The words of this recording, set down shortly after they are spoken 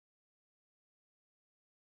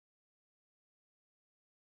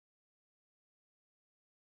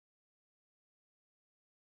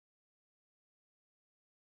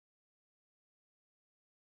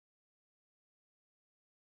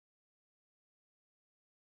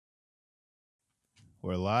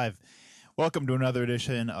We're live. Welcome to another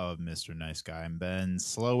edition of Mr. Nice Guy. I'm Ben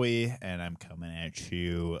Slowey, and I'm coming at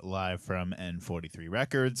you live from N43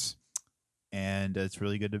 Records. And it's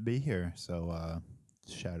really good to be here. So,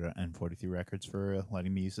 shout out N43 Records for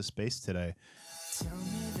letting me use the space today.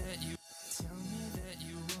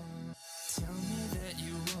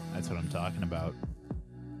 That's what I'm talking about.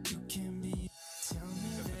 It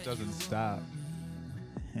doesn't stop.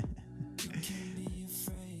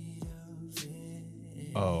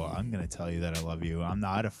 Oh, I'm going to tell you that I love you. I'm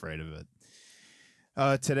not afraid of it.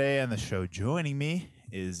 Today on the show, joining me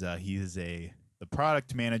is he is the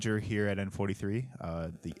product manager here at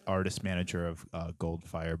N43, the artist manager of Gold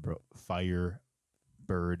Firebird.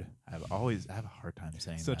 I have a hard time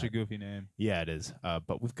saying Such that. a goofy name. Yeah, it is.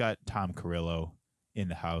 But we've got Tom Carrillo in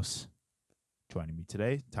the house joining me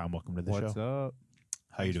today. Tom, welcome to the show. What's up?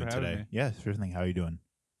 How you Thanks doing for having today? me. Yeah, sure thing. How are you doing?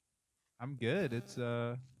 I'm good. It's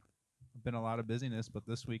been a lot of busyness, but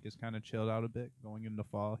this week is kind of chilled out a bit, going into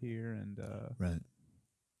fall here, and Right.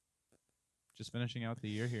 just finishing out the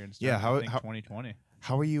year here and Yeah, starting how 2020.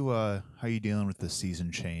 How are you dealing with the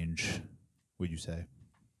season change, would you say?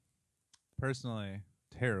 Personally,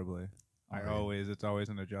 terribly. Right. It's always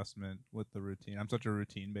an adjustment with the routine. I'm such a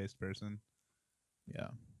routine-based person. Yeah.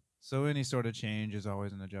 So any sort of change is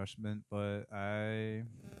always an adjustment, but I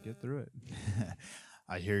get through it.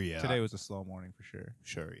 I hear you. Today was a slow morning for sure.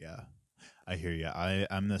 Sure, yeah. I hear you.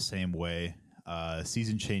 I'm the same way.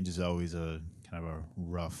 Season change is always a kind of a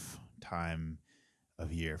rough time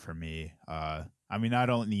of year for me. I mean, I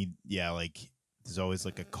don't need, like, there's always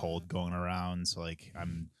like a cold going around. So like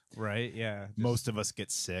Right? Yeah. most of us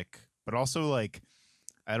get sick, but also like,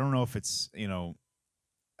 I don't know if it's,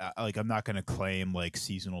 like I'm not going to claim like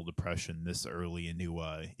seasonal depression this early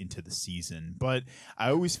into the season, but I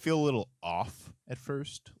always feel a little off at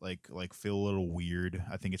first, like feel a little weird.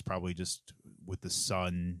 I think it's probably just with the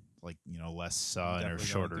sun, like less sun or definitely going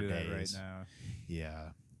shorter through that days. right now. Yeah,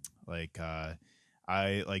 like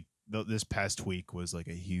I like this past week was like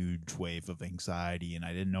a huge wave of anxiety, and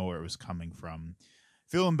I didn't know where it was coming from.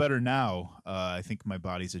 Feeling better now. I think my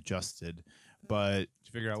body's adjusted, but Did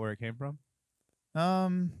you figure out where it came from?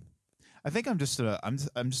 I think I'm just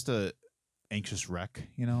a anxious wreck,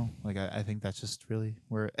 Like I think that's just really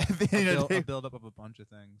where A build up of a bunch of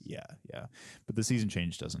things. Yeah. But the season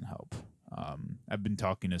change doesn't help. I've been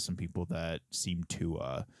talking to some people that seem to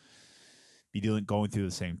be going through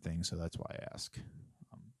the same thing, so that's why I ask.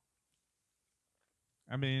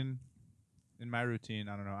 I mean, in my routine,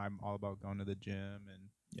 I don't know, I'm all about going to the gym and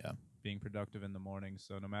Yeah. being productive in the morning.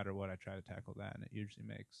 So no matter what, I try to tackle that, and it usually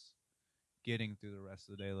makes getting through the rest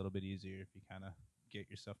of the day a little bit easier if you kind of get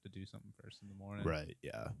yourself to do something first in the morning. Right,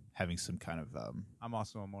 yeah. Having some kind of I'm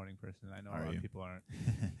also a morning person. I know a Are lot you? of people aren't.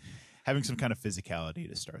 having some kind of physicality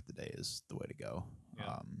to start the day is the way to go.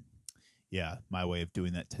 Yeah. Yeah, my way of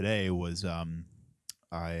doing that today was so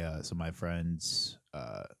my friend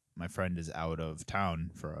is out of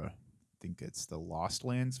town for I think it's the Lost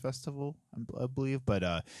Lands Festival, I believe, but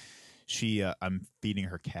I'm feeding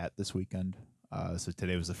her cat this weekend. So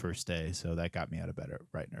today was the first day, so that got me out of bed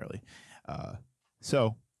bright and early.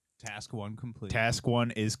 So Task one complete. task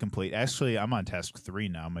 1 is complete. Actually, I'm on task 3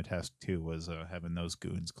 now. My task 2 was having those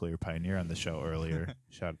goons Clear Pioneer on the show earlier.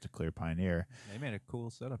 Shout out to Clear Pioneer. They made a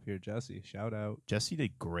cool setup here, Jesse. Shout out. Jesse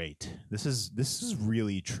did great. This is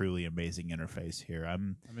really truly amazing interface here.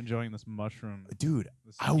 I'm enjoying this mushroom. dude.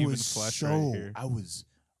 This I human was flesh so right here.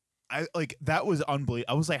 I like that was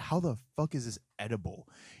unbelievable. I was like, how the fuck is this edible?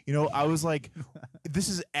 I was like, this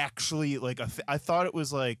is actually like I thought it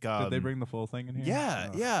was like. Did they bring the full thing in here?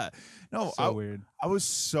 Yeah, Oh, yeah. No, So weird. I was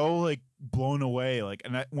so like blown away. Like,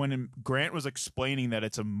 and when Grant was explaining that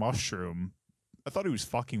it's a mushroom, I thought he was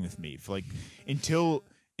fucking with me for like until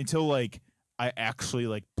like I actually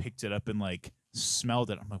like picked it up and like smelled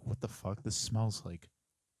it. I'm like, what the fuck? This smells like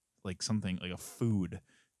something like a food.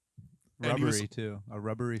 And he was- Rubbery too. A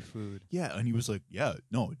rubbery food. Yeah, and he was like, "Yeah,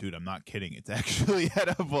 no, dude, I'm not kidding. It's actually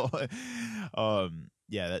edible."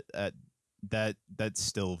 Yeah, that's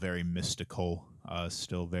still very mystical.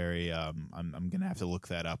 Still very. I'm gonna have to look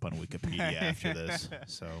that up on Wikipedia after this.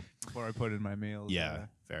 So Before I put in my meals. yeah,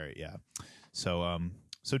 very yeah. So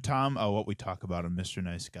Tom, what we talk about on Mr.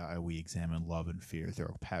 Nice Guy, we examine love and fear through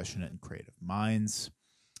our passionate and creative minds.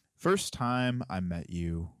 First time I met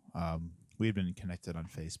you, we had been connected on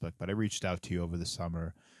Facebook, but I reached out to you over the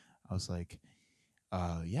summer. I was like,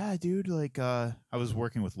 yeah, dude, like, I was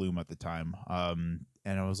working with Loom at the time. And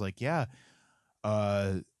I was like, yeah,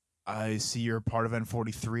 I see you're part of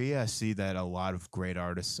N43. I see that a lot of great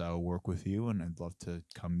artists work with you, and I'd love to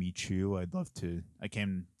come meet you. I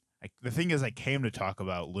the thing is, I came to talk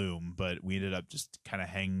about Loom, but we ended up just kind of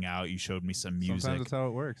hanging out. You showed me some music. Sometimes that's how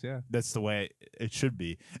it works. Yeah. That's the way it should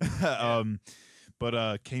be.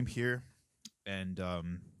 But came here and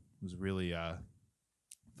was really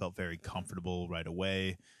felt very comfortable right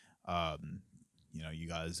away. You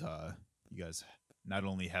guys not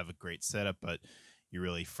only have a great setup, but you're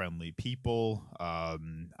really friendly people.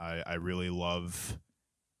 I really love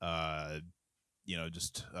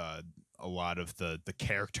just a lot of the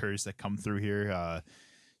characters that come through here.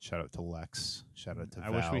 Shout out to Lex. Shout out to I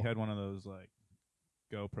Val. wish we had one of those like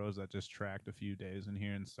GoPros that just tracked a few days in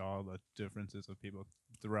here and saw the differences of people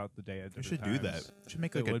throughout the day at We different should do that. times. We should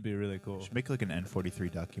make It would be really cool. should make like an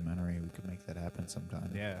N43 documentary. We could make that happen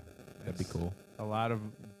sometime. Yeah. That'd be It's cool. A lot of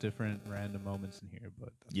different random moments in here,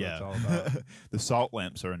 but that's Yeah. what it's all about. The salt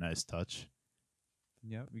lamps are a nice touch.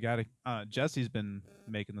 Yeah, we got to. Jesse's been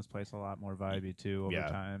making this place a lot more vibey too over Yeah.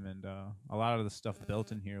 time, and a lot of the stuff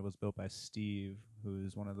built in here was built by Steve,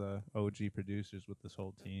 who's one of the OG producers with this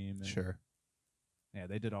whole team. And Sure. Yeah,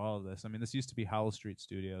 they did all of this. I mean, this used to be Howell Street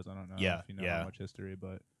Studios. I don't know Yeah, if you know yeah. how much history,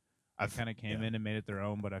 but I I've kind of came in and made it their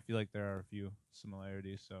own. But I feel like there are a few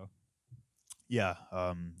similarities, so Yeah.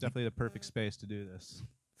 definitely the perfect space to do this.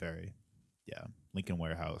 Very. Yeah. Lincoln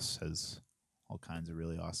Warehouse has all kinds of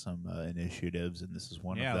really awesome initiatives, and this is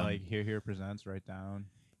one of them. Like Here Presents right down.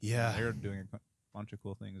 Yeah. They're doing a bunch of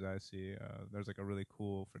cool things. I see. There's like a really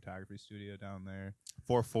cool photography studio down there.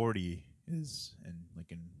 440 is in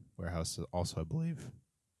Lincoln Warehouse also, I believe.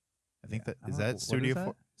 I think Yeah, that I is don't know. that What Studio is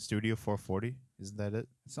that? Studio 440. Isn't that it?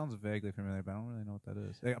 It sounds vaguely familiar, but I don't really know what that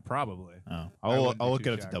is. Yeah, probably. Oh, I wouldn't be I'll look too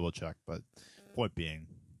it up to shocked. double check. But point being,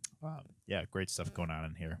 yeah, great stuff going on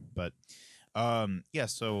in here. But yeah,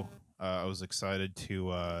 so I was excited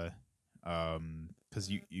to because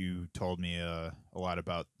you told me a lot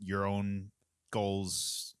about your own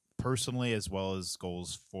goals personally as well as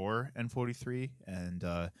goals for N43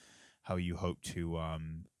 and how you hope to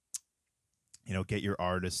get your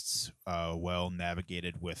artists well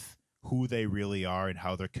navigated with who they really are and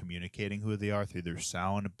how they're communicating who they are through their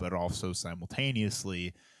sound, but also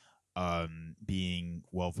simultaneously being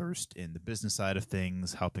well versed in the business side of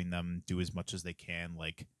things, helping them do as much as they can,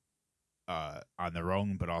 like on their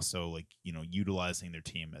own, but also like utilizing their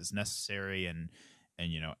team as necessary and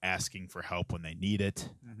asking for help when they need it.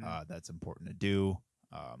 Mhm. That's important to do,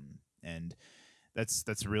 and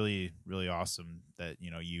that's really really awesome that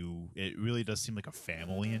it really does seem like a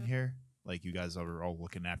family in here. Like you guys are all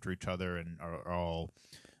looking after each other and are all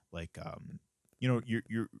like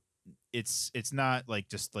you're it's not like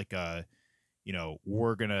just like a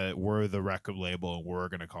we're the record label and we're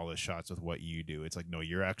gonna call the shots with what you do. It's like, no,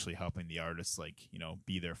 you're actually helping the artists like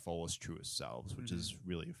be their fullest truest selves, which is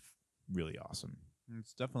really really awesome.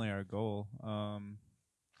 It's definitely our goal.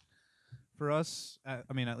 For us, I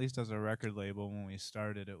mean, at least as a record label, when we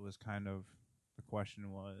started, it was kind of the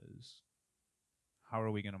question was, how are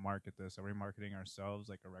we going to market this? Are we marketing ourselves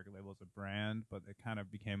like a record label as a brand? But it kind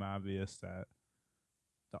of became obvious that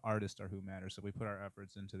the artists are who matter. So we put our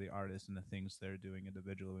efforts into the artists and the things they're doing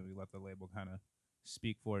individually. We let the label kind of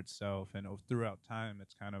speak for itself. And throughout time,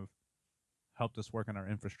 it's kind of helped us work on our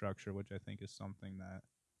infrastructure, which I think is something that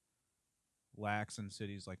lacks in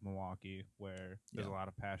cities like Milwaukee, where there's a lot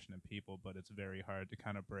of passionate people, but it's very hard to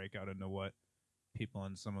kind of break out into what people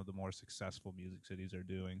in some of the more successful music cities are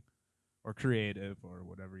doing, or creative, or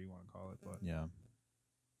whatever you want to call it. But Yeah.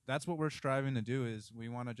 that's what we're striving to do. Is we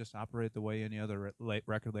want to just operate the way any other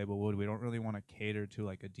record label would. We don't really want to cater to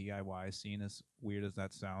like a DIY scene, as weird as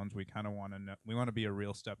that sounds. We kind of want to we want to be a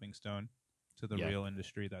real stepping stone to the real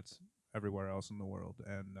industry that's everywhere else in the world.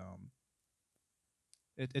 And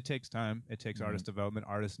it takes time. It takes artist development.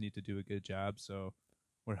 Artists need to do a good job, so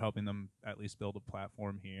we're helping them at least build a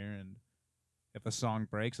platform here. And if a song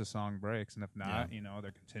breaks, a song breaks, and if not,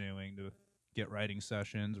 they're continuing to get writing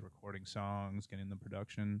sessions, recording songs, getting the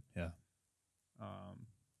production. Yeah.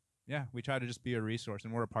 We try to just be a resource,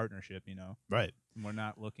 and we're a partnership, Right. And we're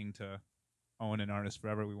not looking to own an artist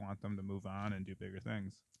forever. We want them to move on and do bigger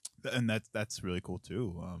things. And that's really cool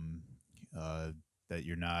too. That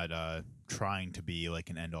you're not trying to be like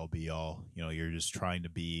an end all be all. You're just trying to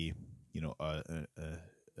be a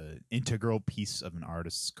integral piece of an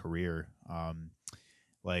artist's career.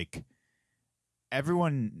 Like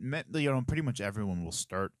everyone, pretty much everyone will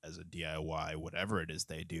start as a DIY, whatever it is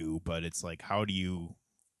they do. But it's like, how do you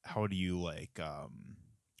like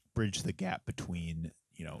bridge the gap between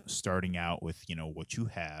starting out with what you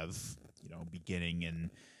have, beginning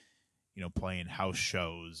and playing house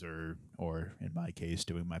shows or in my case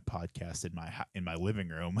doing my podcast in my living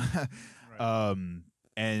room, Right.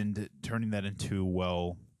 and turning that into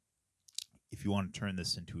if you want to turn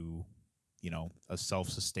this into, a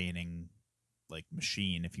self-sustaining like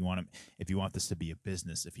machine, if you want this to be a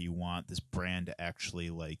business, if you want this brand to actually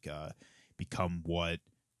like become what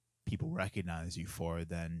people recognize you for,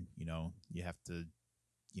 then you have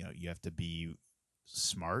to be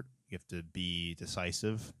smart, you have to be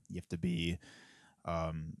decisive, you have to be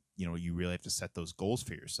you really have to set those goals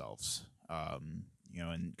for yourselves.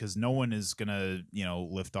 And because no one is gonna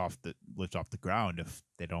lift off the ground if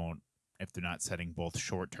they're not setting both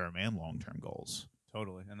short-term and long-term goals.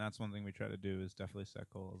 Totally. And that's one thing we try to do is definitely set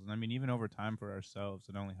goals. And I mean, even over time for ourselves,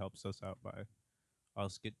 it only helps us out by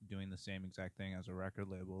us doing the same exact thing as a record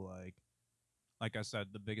label. Like I said,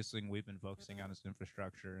 the biggest thing we've been focusing on is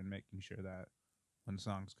infrastructure and making sure that when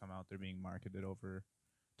songs come out, they're being marketed over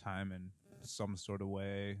time in some sort of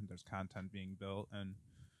way. There's content being built, and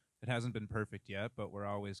it hasn't been perfect yet, but we're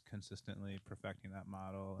always consistently perfecting that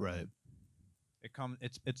model. Right.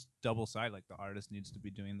 It's double sided. Like the artist needs to be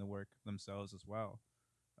doing the work themselves as well.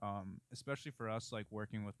 Especially for us, like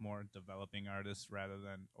working with more developing artists rather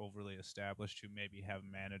than overly established who maybe have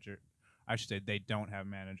manager. I should say they don't have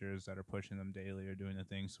managers that are pushing them daily or doing the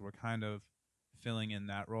things. So we're kind of filling in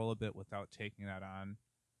that role a bit without taking that on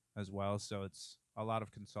as well. So it's a lot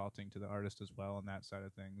of consulting to the artist as well on that side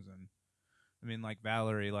of things. And I mean, like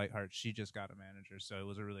Valerie Lightheart, she just got a manager, so it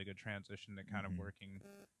was a really good transition to kind of working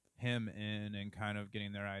him in and kind of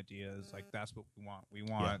getting their ideas. Like that's what we want. We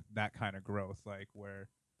want that kind of growth, like where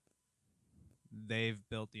they've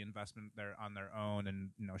built the investment there on their own,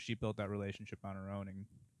 and she built that relationship on her own and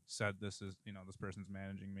said, "This is this person's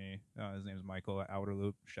managing me." His name's Michael at Outer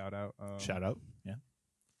Loop. Shout out. Shout out. Yeah.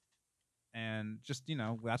 And just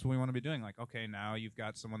that's what we want to be doing. Like, okay, now you've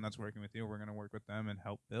got someone that's working with you. We're going to work with them and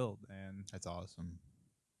help build. And that's awesome.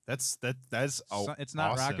 That's it's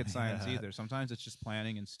not awesome. rocket science either. Sometimes it's just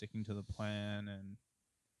planning and sticking to the plan and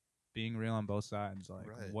being real on both sides. Like,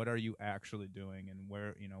 what are you actually doing? And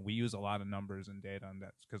where we use a lot of numbers and data on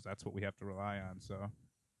that because that's what we have to rely on. So,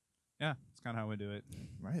 yeah, it's kind of how we do it.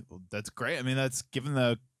 Right. Well, that's great. I mean, that's given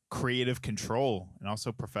the creative control and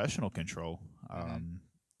also professional control.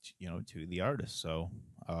 To the artist. So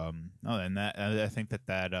no, and that I think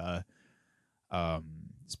that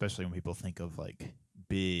especially when people think of like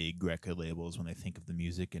big record labels, when they think of the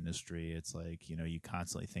music industry, it's like you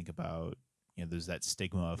constantly think about there's that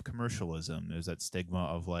stigma of commercialism, there's that stigma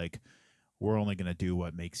of like we're only going to do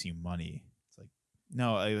what makes you money. It's like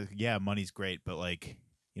no, yeah, money's great, but like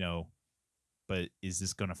but is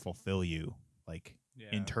this going to fulfill you like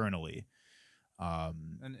internally?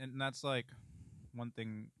 And that's like one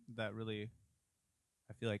thing that really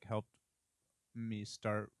I feel like helped me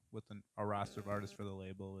start with a roster of artists for the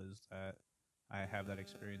label is that I have that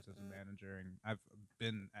experience as a manager, and I've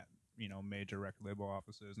been at major record label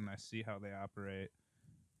offices, and I see how they operate,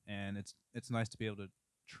 and it's nice to be able to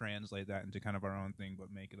translate that into kind of our own thing,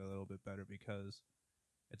 but make it a little bit better because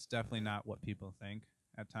it's definitely not what people think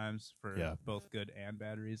at times for both good and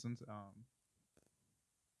bad reasons.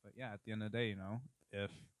 But yeah, at the end of the day,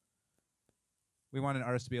 if we want an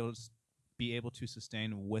artist to be able to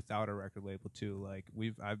sustain without a record label too. Like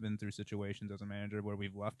I've been through situations as a manager where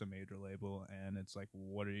we've left a major label and it's like,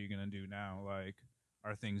 what are you gonna do now? Like,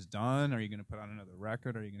 are things done? Are you gonna put on another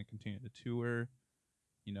record? Are you gonna continue to tour?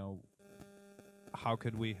 How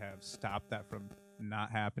could we have stopped that from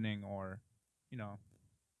not happening? Or,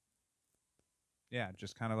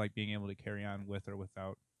 just kind of like being able to carry on with or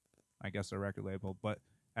without, I guess, a record label. But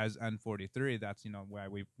as N43, that's why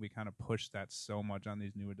we kind of push that so much on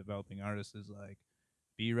these newer developing artists is like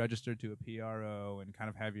be registered to a PRO and kind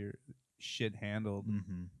of have your shit handled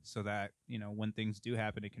so that when things do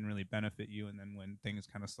happen it can really benefit you, and then when things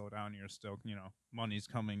kind of slow down you're still money's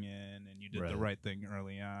coming in and you did the right thing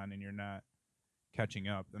early on and you're not catching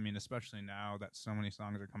up. I mean, especially now that so many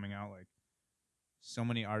songs are coming out, like so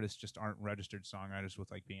many artists just aren't registered songwriters with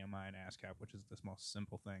like BMI and ASCAP, which is the most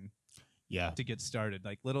simple thing to get started.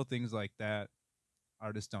 Like little things like that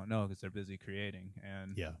artists don't know because they're busy creating.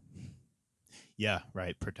 And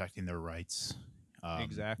right, protecting their rights.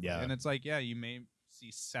 Exactly. And it's like, you may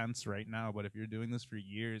see sense right now, but if you're doing this for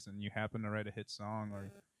years and you happen to write a hit song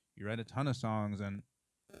or you write a ton of songs, and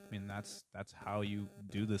I mean that's how you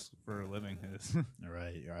do this for a living is.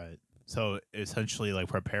 Right. So essentially like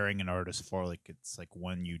preparing an artist for like it's like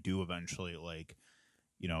when you do eventually like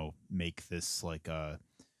make this like a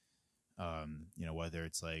whether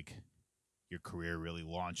it's like your career really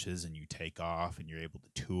launches and you take off and you're able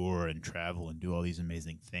to tour and travel and do all these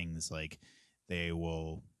amazing things, like they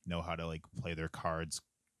will know how to like play their cards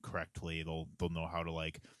correctly. They'll know how to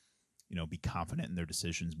like be confident in their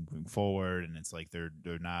decisions moving forward, and it's like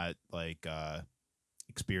they're not like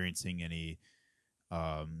experiencing any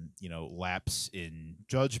lapse in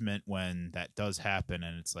judgment when that does happen.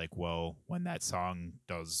 And it's like, well, when that song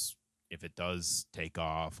does, if it does take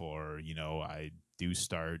off, or I do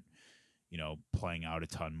start playing out a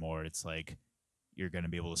ton more, it's like you're going to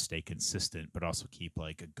be able to stay consistent but also keep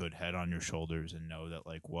like a good head on your shoulders and know that,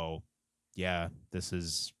 like, well, yeah, this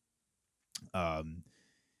is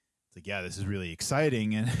it's like, yeah, this is really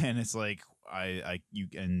exciting. And it's like you,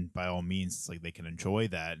 and by all means, it's like they can enjoy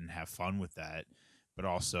that and have fun with that, but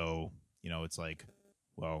also it's like,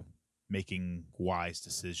 well, making wise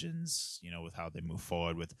decisions with how they move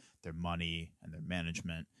forward with their money and their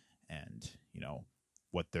management, and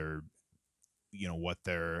what they're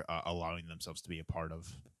allowing themselves to be a part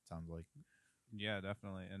of, sounds like. Yeah,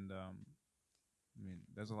 definitely. And I mean,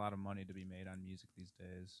 there's a lot of money to be made on music these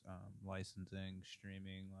days. Licensing,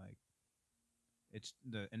 streaming, like it's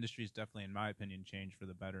the industry's definitely, in my opinion, changed for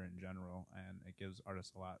the better in general, and it gives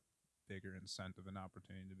artists a lot bigger incentive and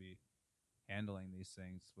opportunity to be handling these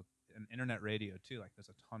things with an internet radio too. Like there's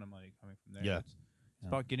a ton of money coming from there. Yeah. It's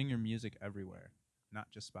about getting your music everywhere,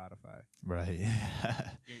 not just Spotify. Right.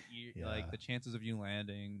 You're, like the chances of you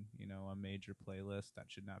landing, a major playlist, that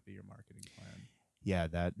should not be your marketing plan. Yeah,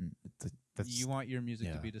 that's you want your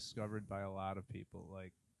music to be discovered by a lot of people.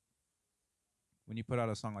 Like when you put out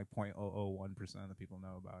a song, like 0.001% of the people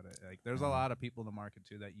know about it. Like there's a lot of people in the market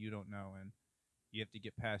too that you don't know, and you have to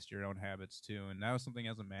get past your own habits too. And that was something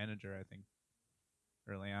as a manager, I think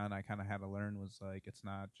early on I kind of had to learn, was like it's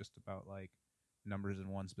not just about like numbers in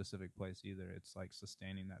one specific place either. It's like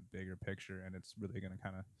sustaining that bigger picture, and it's really going to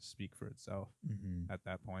kind of speak for itself at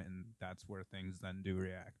that point, and that's where things then do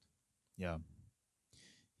react. Yeah.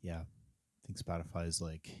 I think Spotify is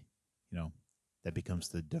like, that becomes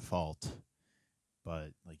the default, but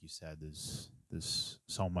like you said, there's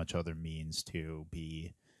so much other means to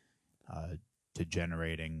be to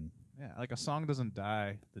generating. Yeah, like a song doesn't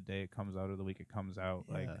die the day it comes out or the week it comes out.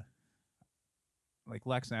 Like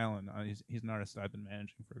Lex Allen, he's an artist I've been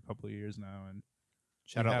managing for a couple of years now, and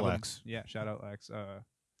shout out Lex. Yeah, shout out Lex.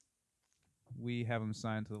 We have him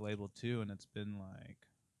signed to the label too, and it's been like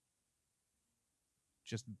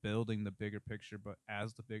just building the bigger picture. But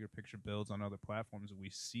as the bigger picture builds on other platforms, we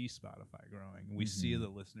see Spotify growing. We see the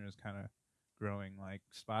listeners kind of growing. Like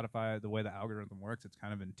Spotify, the way the algorithm works, it's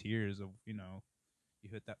kind of in tiers of, you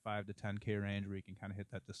hit that 5 to 10K range where you can kind of hit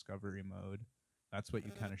that discovery mode. That's what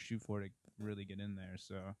you kind of shoot for to really get in there.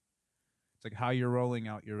 So it's like how you're rolling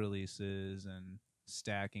out your releases and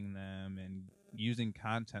stacking them and using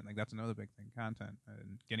content. Like that's another big thing, content,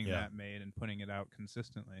 and getting that made and putting it out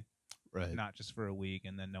consistently. Right. Not just for a week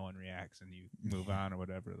and then no one reacts and you move on or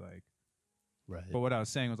whatever. Like, right. But what I was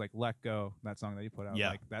saying was like Let Go, that song that you put out. Yeah.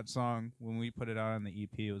 Like that song, when we put it out on the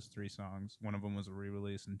EP, it was 3 songs. One of them was a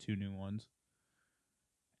re-release and 2 new ones.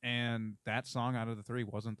 And that song out of the 3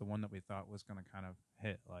 wasn't the one that we thought was going to kind of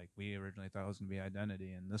hit. Like we originally thought it was going to be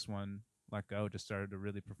Identity, and this one, Let Go, just started to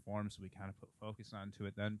really perform. So we kind of put focus onto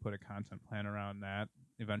it, then put a content plan around that.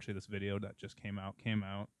 Eventually, this video that just came out.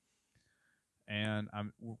 And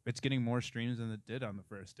it's getting more streams than it did on the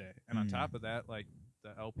first day. And on top of that, like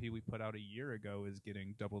the LP we put out a year ago is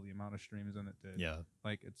getting double the amount of streams than it did. Yeah.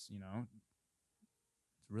 Like it's, it's a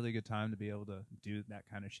really good time to be able to do that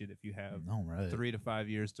kind of shit if you have 3 to 5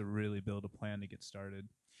 years to really build a plan to get started.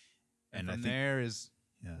 And from there is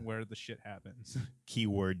where the shit happens. Key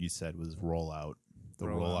word you said was rollout. The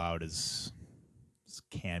rollout is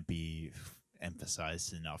can't be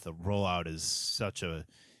emphasized enough. The rollout is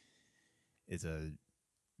is a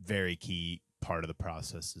very key part of the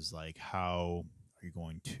process. Is like, how are you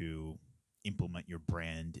going to implement your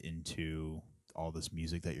brand into all this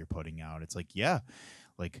music that you're putting out? It's like,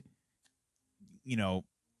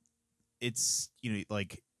 it's,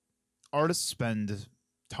 like artists spend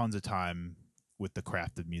tons of time with the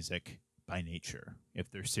craft of music by nature.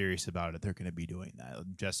 If they're serious about it, they're going to be doing that.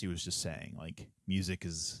 Jesse was just saying, like, music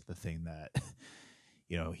is the thing that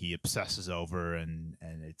he obsesses over, and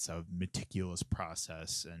it's a meticulous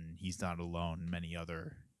process, and he's not alone. Many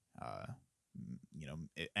other,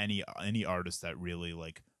 any artists that really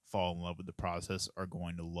like fall in love with the process are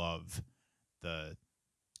going to love the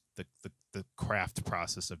craft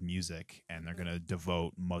process of music, and they're going to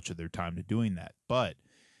devote much of their time to doing that. But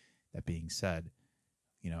that being said,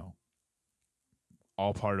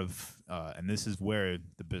 all part of, and this is where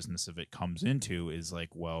the business of it comes into, is like,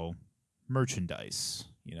 well, merchandise,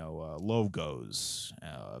 logos,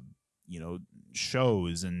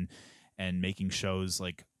 shows, and making shows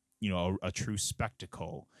like, a true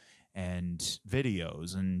spectacle, and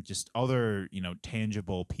videos, and just other,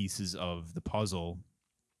 tangible pieces of the puzzle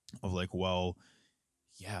of like, well,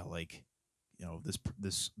 yeah, like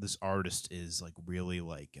this artist is like really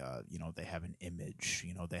like they have an image,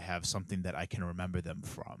 they have something that I can remember them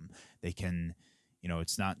from. They can,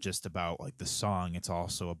 it's not just about like the song, it's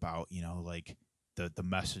also about like the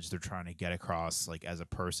message they're trying to get across, like as a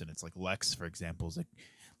person. It's like Lex, for example. Is like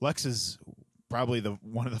Lex is probably the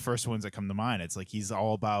one of the first ones that come to mind. It's like he's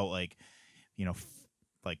all about like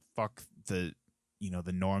like fuck the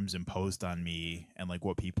the norms imposed on me and like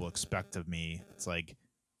what people expect of me. It's like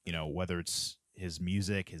whether it's his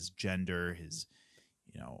music, his gender, his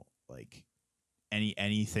like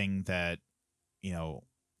anything that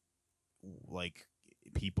like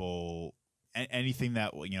people anything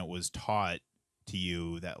that was taught to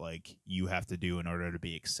you that like you have to do in order to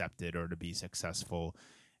be accepted or to be successful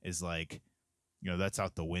is like that's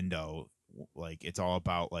out the window. Like it's all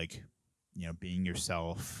about like being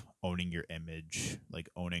yourself, owning your image, like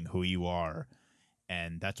owning who you are,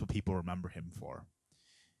 and that's what people remember him for.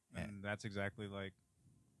 And that's exactly like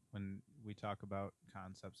when we talk about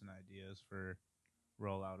concepts and ideas for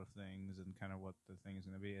rollout of things and kind of what the thing is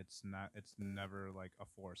going to be. It's never like a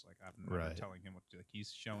force. Like I'm never Right. telling him what to do. Like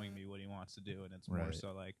he's showing me what he wants to do, and it's more Right.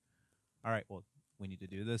 so like, all right, well, we need to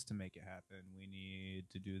do this to make it happen. We need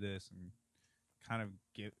to do this and kind of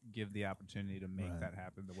give the opportunity to make Right. that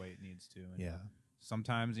happen the way it needs to. And Yeah.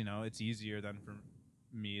 sometimes it's easier than for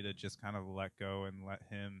me to just kind of let go and let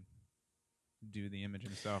him do the image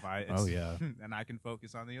himself. Oh, yeah. And I can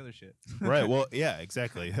focus on the other shit. Right. Well, yeah,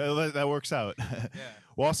 exactly. That works out. Yeah.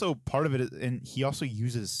 Well, also part of it is, and he also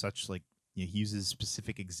uses such like he uses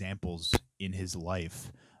specific examples in his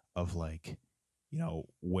life of like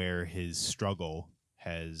where his struggle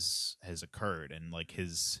has occurred and like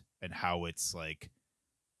his and how it's like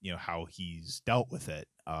how he's dealt with it.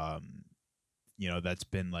 That's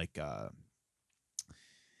been like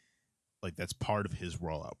that's part of his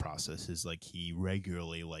rollout process is like he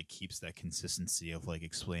regularly like keeps that consistency of like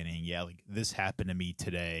explaining, yeah, like this happened to me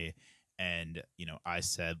today, and I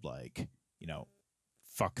said like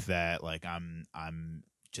fuck that, like I'm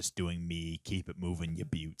just doing me, keep it moving, you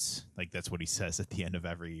buttes. Like that's what he says at the end of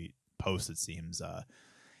every post, it seems.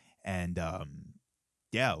 And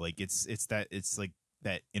yeah, like it's like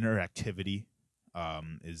that interactivity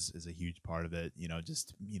is a huge part of it.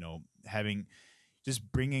 Just having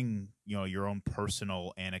just bringing your own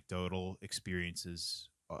personal anecdotal experiences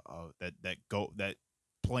that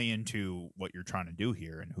play into what you're trying to do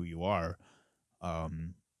here and who you are.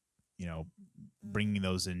 Bringing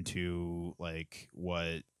those into like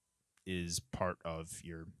what is part of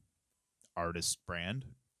your artist brand.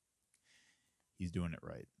 He's doing it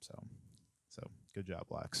right. So good job,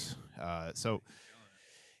 Lex.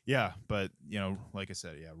 Yeah, but like I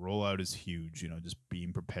said, yeah, rollout is huge. Just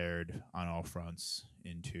being prepared on all fronts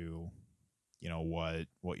into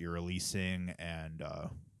what you're releasing, and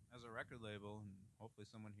As a record label, and hopefully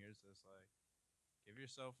someone hears this, like give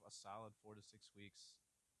yourself a solid 4 to 6 weeks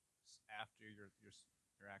after your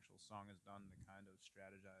actual song is done to kind of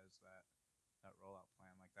strategize that rollout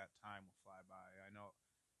plan. Like that time will fly by. I know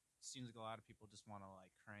it seems like a lot of people just want to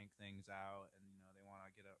like crank things out, and they want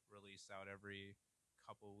to get a release out every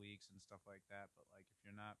couple weeks and stuff like that. But like if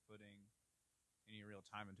you're not putting any real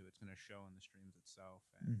time into it, it's going to show in the streams itself.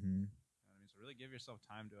 And mm-hmm. you know what I mean? So really give yourself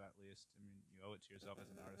time to at least. I mean, you owe it to yourself as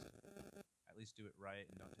an artist. At least do it right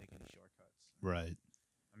and don't take any shortcuts. Right.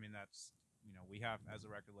 I mean, that's we have as a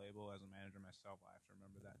record label, as a manager myself, I have to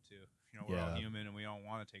remember that too. We're all human and we don't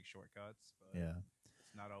want to take shortcuts. But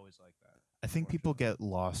it's not always like that. I think people get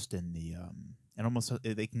lost in the and almost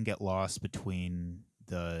they can get lost between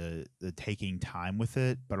the taking time with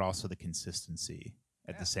it, but also the consistency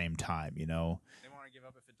at the same time. They want to give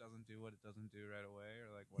up if it doesn't do what it doesn't do right away, or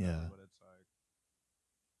like whatever. But it's like,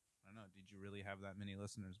 I don't know. Did you really have that many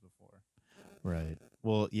listeners before? Right.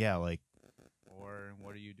 Well, yeah, like. Or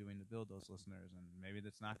what are you doing to build those listeners? And maybe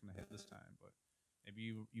that's not going to hit this time, but maybe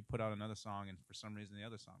you put out another song and for some reason the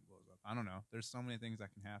other song blows up. I don't know. There's so many things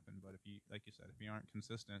that can happen, but if you, like you said, if you aren't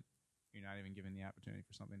consistent, you're not even given the opportunity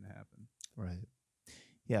for something to happen. Right.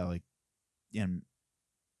 Yeah, like, and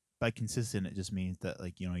by consistent, it just means that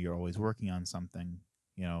like you're always working on something.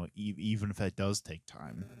 Even if it does take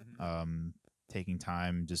time. Mm-hmm. Taking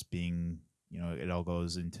time, just being, it all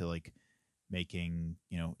goes into like making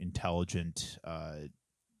intelligent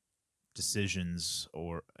decisions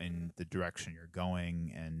or in the direction you're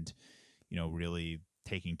going, and really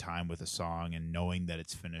taking time with a song and knowing that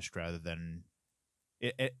it's finished rather than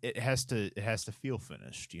it has to feel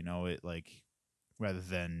finished, it like rather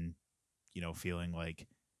than feeling like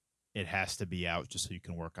it has to be out just so you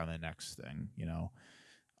can work on the next thing.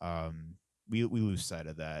 we lose sight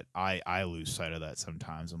of that. I lose sight of that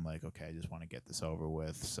sometimes. I'm like, okay, I just want to get this over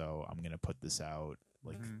with, so I'm gonna put this out,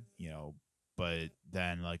 like, you know. But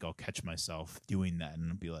then, like, I'll catch myself doing that,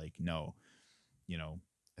 and I'll be like, no, you know,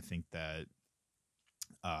 I think that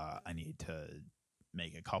I need to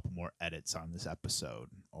make a couple more edits on this episode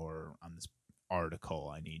or on this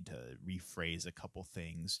article. I need to rephrase a couple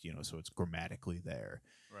things, you know, so it's grammatically there.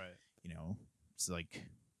 Right. You know, it's like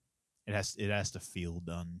it has to feel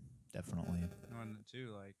done, definitely. And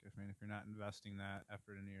too, like, I mean, if you're not investing that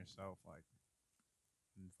effort into yourself, like,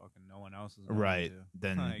 fucking no one else is going Right. to.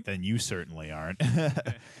 Then Like, then you certainly aren't.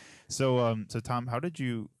 So Tom, how did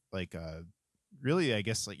you like really, I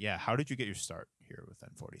guess, like, yeah, how did you get your start here with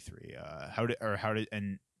N43?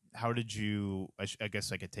 How did you, I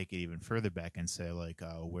guess I could take it even further back and say, like,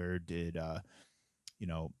 where did you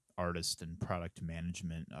know, artist and product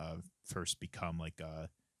management first become like a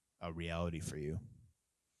reality for you?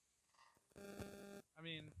 I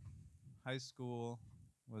mean, high school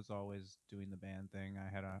was always doing the band thing. I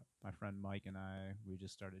had my friend Mike and we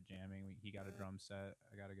just started jamming. He got a drum set,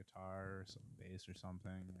 I got a guitar or some bass or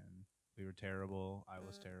something, and we were terrible. I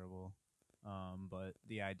was terrible. But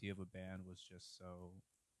the idea of a band was just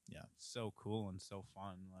so cool and so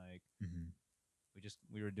fun. Like, Mm-hmm.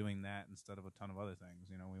 we were doing that instead of a ton of other things.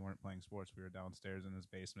 You know, we weren't playing sports. We were downstairs in his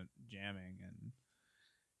basement jamming, and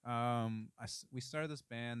we started this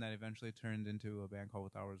band that eventually turned into a band called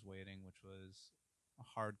With Hours Waiting, which was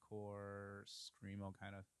a hardcore screamo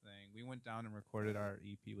kind of thing. We went down and recorded our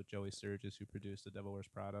EP with Joey Sturgis, who produced The Devil Wears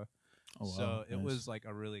Prada. Oh, wow. So it Nice. was like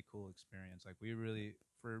a really cool experience. Like, we really,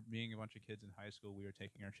 for being a bunch of kids in high school, we were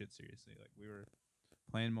taking our shit seriously. Like, we were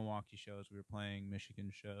playing Milwaukee shows, we were playing Michigan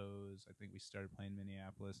shows. I think we started playing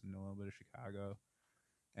Minneapolis and a little bit of Chicago.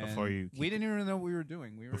 And we didn't even know what we were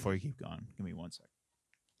doing. Before you keep going, give me 1 second.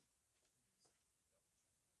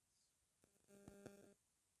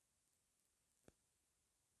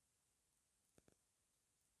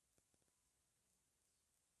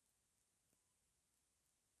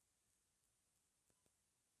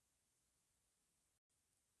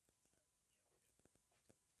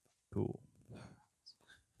 Cool.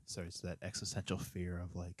 Sorry, it's that existential fear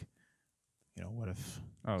of, like, you know, what if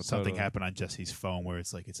something happened on Jesse's phone where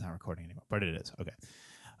it's like it's not recording anymore, but it is. Okay.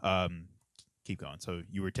 Keep going. So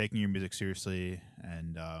you were taking your music seriously,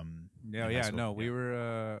 and we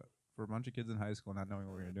were for a bunch of kids in high school not knowing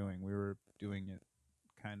what we were doing. We were doing it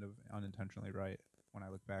kind of unintentionally right. When I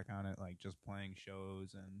look back on it, like, just playing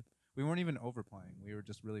shows, and we weren't even overplaying. We were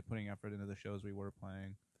just really putting effort into the shows we were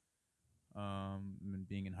playing. And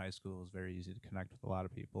being in high school, it was very easy to connect with a lot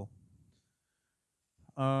of people.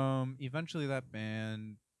 Eventually that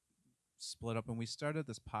band split up, and we started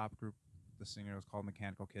this pop group. The singer was called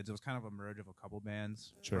Mechanical Kids. It was kind of a merge of a couple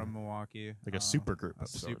bands from Milwaukee. Like a super group A of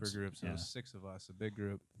super sorts. group. So it was 6 of us, a big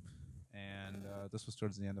group. And this was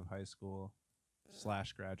towards the end of high school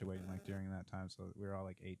 / graduating, like, during that time. So we were all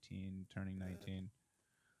like 18, turning 19.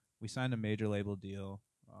 We signed a major label deal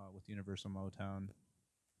with Universal Motown.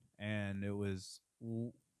 And it was,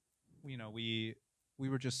 you know, we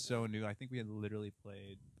were just so new. I think we had literally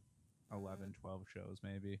played 11, 12 shows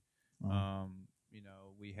maybe. Wow. You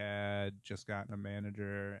know, we had just gotten a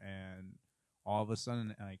manager, and all of a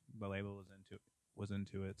sudden, like, the label was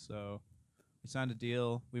into it. So we signed a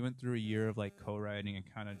deal. We went through a year of, like, co-writing and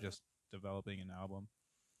kind of just developing an album,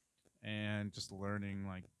 and just learning,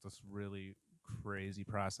 like, this really crazy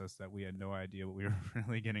process that we had no idea what we were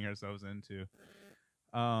really getting ourselves into.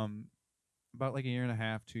 About like a year and a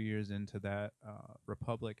half, 2 years into that,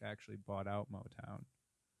 Republic actually bought out Motown,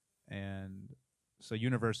 and so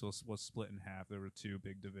Universal was split in half. There were 2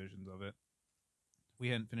 big divisions of it. We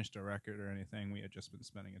hadn't finished a record or anything. We had just been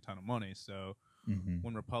spending a ton of money. So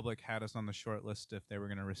when Republic had us on the short list, if they were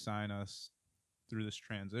going to resign us through this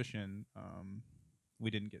transition,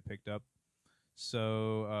 we didn't get picked up.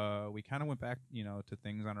 So we kind of went back, you know, to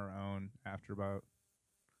things on our own after about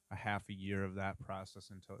a half a year of that process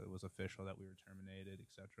until it was official that we were terminated,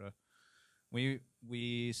 etc. We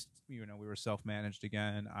were self-managed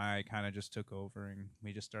again. I kind of just took over, and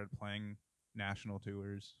we just started playing national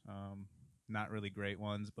tours. Not really great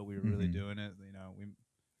ones, but we were really doing it. You know,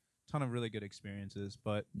 ton of really good experiences.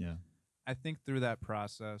 But Yeah. I think through that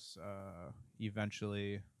process,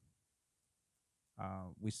 eventually,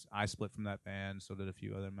 I split from that band. So did a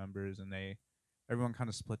few other members, and everyone kind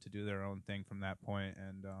of split to do their own thing from that point.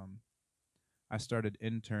 And I started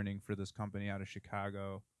interning for this company out of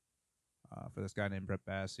Chicago for this guy named Brett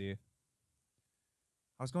Bassi. I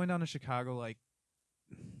was going down to Chicago like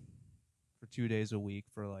for 2 days a week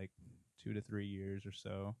for like 2 to 3 years or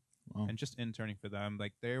so, Wow. and just interning for them.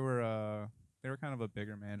 Like, they were kind of a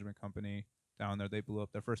bigger management company. down there. They blew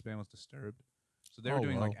up. Their first band was Disturbed. So they were Oh,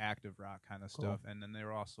 doing wow. like active rock kind of Cool. stuff, and then they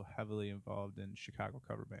were also heavily involved in Chicago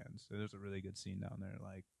cover bands. So there's a really good scene down there,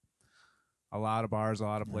 like a lot of bars, a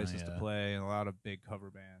lot of Oh, places to yeah. play, and a lot of big cover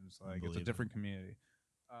bands. I Like it's believe a it. different community.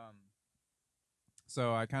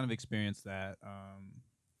 So I kind of experienced that,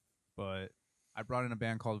 but I brought in a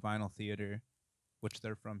band called Vinyl Theater, which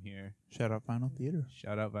they're from here. Shout out Vinyl Theater.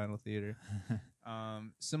 Shout out Vinyl Theater.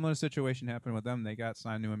 Similar situation happened with them. They got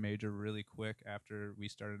signed to a major really quick after we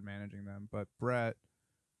started managing them. But Brett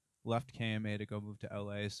left KMA to go move to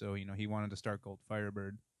LA, so he wanted to start Gold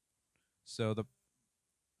Firebird. So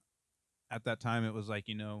at that time it was like,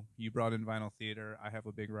 you brought in Vinyl Theater, I have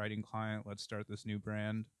a big writing client, let's start this new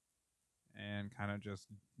brand, and kind of just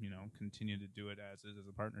continue to do it as is as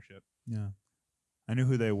a partnership. Yeah, I knew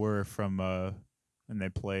who they were from when they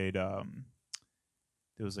played.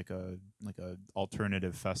 There was like a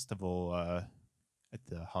alternative festival at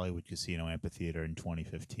the Hollywood Casino Amphitheater in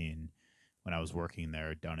 2015 when I was working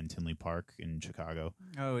there down in Tinley Park in Chicago.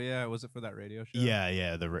 Oh yeah, was it for that radio show?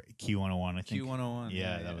 Yeah, the Q101, I think. Q101.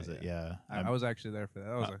 Yeah, that was it. Yeah, I was actually there for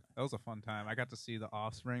that. That was a fun time. I got to see the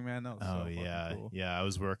Offspring, man. That was so fucking cool. Yeah, I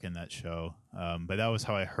was working that show. But that was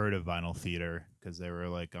how I heard of Vinyl Theater, because they were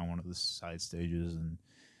like on one of the side stages, and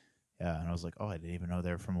I was like, oh, I didn't even know they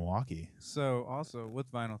were from Milwaukee. So also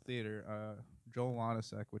with Vinyl Theater, Joel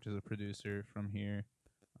Wanasek, which is a producer from here,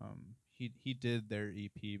 he did their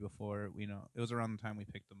EP before. It was around the time we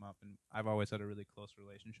picked them up, and I've always had a really close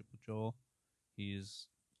relationship with Joel. His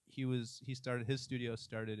studio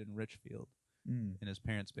started in Richfield in his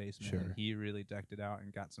parents' basement. Sure. And he really decked it out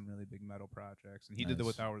and got some really big metal projects. And he did the Nice.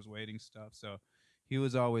 With Hours Waiting stuff. So he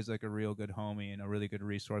was always like a real good homie and a really good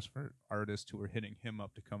resource for artists who were hitting him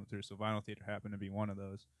up to come through. So Vinyl Theater happened to be one of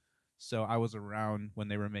those. So I was around when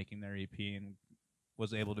they were making their EP and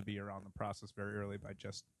was able to be around the process very early by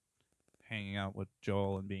just hanging out with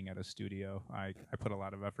Joel and being at a studio. I put a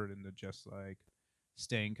lot of effort into just like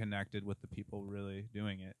staying connected with the people really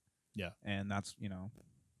doing it. Yeah. And that's,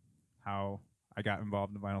 how I got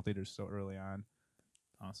involved in Vinyl Theater so early on.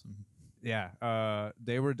 Awesome. Yeah.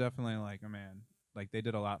 They were definitely like, they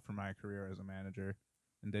did a lot for my career as a manager,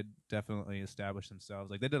 and they definitely established themselves.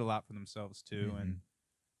 Like they did a lot for themselves too. And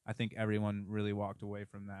I think everyone really walked away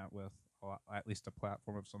from that with at least a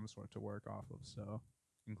platform of some sort to work off of. So,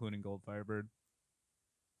 including Gold Firebird.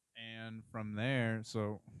 And from there,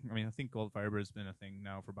 I think Gold Firebird has been a thing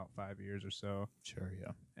now for about 5 years or so. Sure,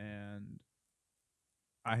 yeah. And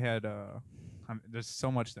I had, there's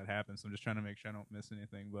so much that happened, so I'm just trying to make sure I don't miss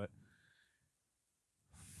anything. But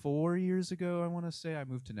 4 years ago, I want to say, I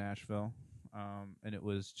moved to Nashville. And it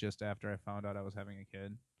was just after I found out I was having a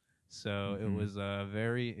kid. So it was a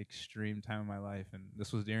very extreme time of my life. And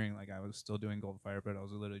this was during, I was still doing Gold Firebird. I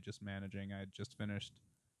was literally just managing. I had just finished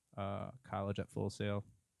college at Full Sail.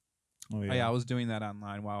 Oh, I was doing that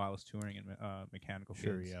online while I was touring in Mechanical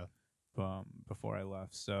Sure, Fields. yeah. Before I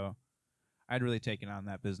left. So I'd really taken on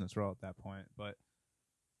that business role at that point. But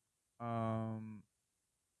I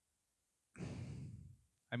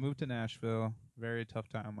moved to Nashville. Very tough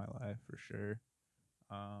time in my life, for sure.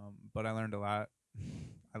 But I learned a lot.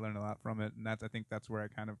 I learned a lot from it, and I think that's where I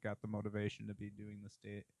kind of got the motivation to be doing this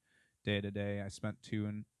day to day. I spent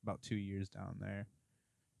about 2 years down there,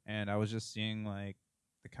 and I was just seeing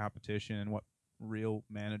the competition and what real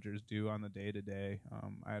managers do on the day to day.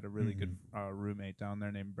 I had a really good roommate down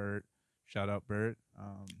there named Bert. Shout out Bert.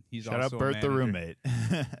 He's Shout also out Bert, a the manager. roommate.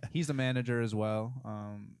 He's a manager as well.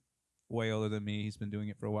 Way older than me. He's been doing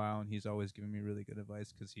it for a while, and he's always giving me really good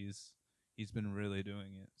advice because he's been really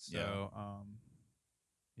doing it. So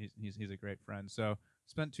he's a great friend. So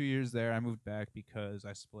spent 2 years there. I moved back because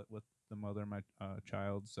I split with the mother of my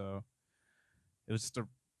child. So it was just a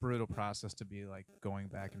brutal process to be going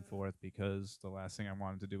back and forth, because the last thing I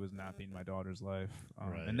wanted to do was not be in my daughter's life.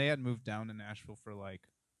 Right. And they had moved down to Nashville for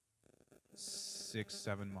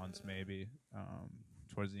 6-7 months maybe,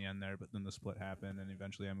 towards the end there, but then the split happened and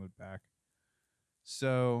eventually I moved back.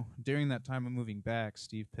 So during that time of moving back,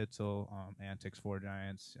 Steve Pitzel, Antics 4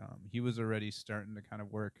 Giants, he was already starting to kind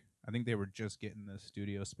of work. I think they were just getting the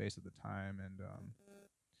studio space at the time, and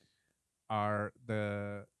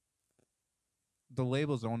the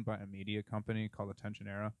label's owned by a media company called Attention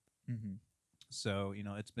Era. So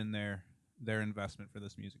it's been their investment for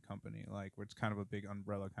this music company, where it's kind of a big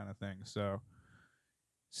umbrella kind of thing. So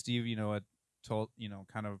Steve, had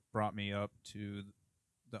kind of brought me up to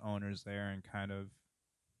the owners there and kind of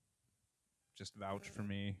just vouched for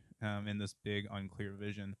me in this big unclear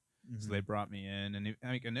vision. So they brought me in, and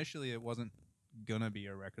initially it wasn't gonna be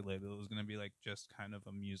a record label. It was gonna be just kind of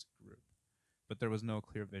a music group. but there was no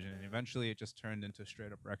clear vision. And eventually, it just turned into a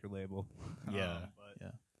straight up record label. Yeah. But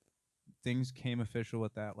Yeah. things came official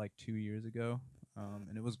with that like 2 years ago,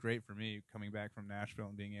 and it was great for me coming back from Nashville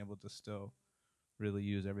and being able to still really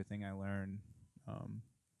use everything I learned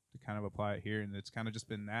to kind of apply it here. And it's kind of just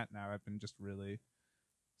been that now. I've been just really,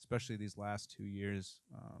 especially these last 2 years,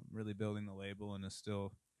 really building the label and is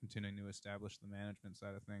still continuing to establish the management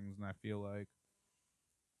side of things. And I feel like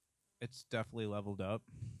it's definitely leveled up.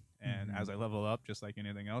 And as I level up, just like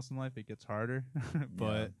anything else in life, it gets harder.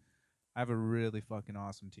 But I have a really fucking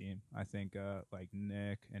awesome team. I think like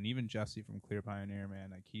Nick and even Jesse from Clear Pioneer,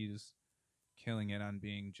 man, like he's killing it on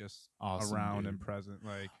being just Awesome, around dude. and present.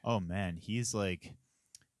 Like, Oh man, he's like,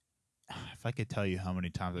 if I could tell you how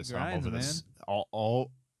many times I saw him grinds, over this,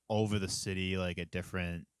 all over the city, like at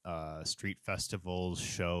different street festivals,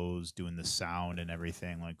 shows, doing the sound and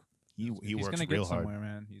everything. Like he he's works gonna real get hard. somewhere,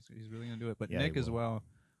 man. He's really gonna do it. But Yeah, Nick he as will. well.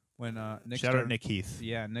 When Nick Shout out Nick Heath.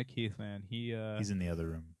 Yeah, Nick Heath, man. He's in the other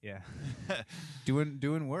room. Yeah,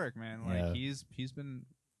 doing work, man. Like Yeah. he's been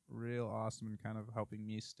real awesome and kind of helping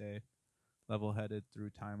me stay level-headed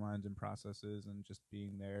through timelines and processes and just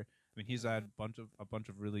being there. I mean, he's had a bunch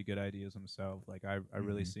of really good ideas himself. Like I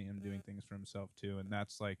really see him doing things for himself too, and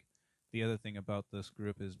that's like the other thing about this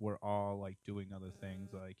group is we're all like doing other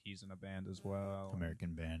things. Like he's in a band as well.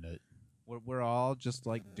 American Bandit. We're all just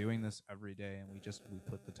like doing this every day, and we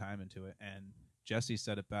put the time into it. And Jesse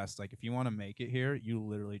said it best, like if you want to make it here, you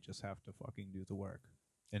literally just have to fucking do the work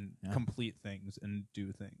and complete things and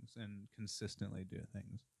do things and consistently do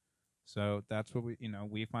things. So that's what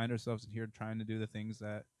we find ourselves here trying to do the things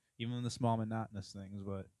that, even the small monotonous things,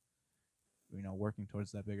 but working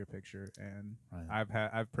towards that bigger picture. And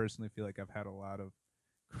I've personally feel like I've had a lot of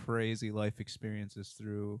crazy life experiences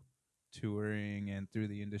through touring and through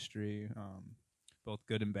the industry, both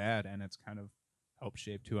good and bad, and it's kind of helped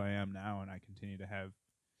shape who I am now, and I continue to have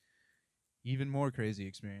even more crazy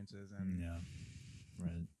experiences. And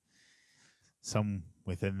right. Some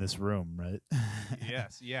within this room, right?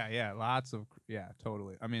 yes, yeah, lots of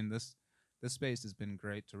totally. I mean, this space has been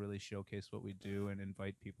great to really showcase what we do and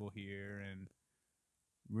invite people here and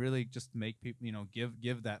really just make people,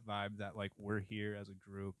 give that vibe that like we're here as a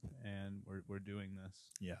group and we're doing this.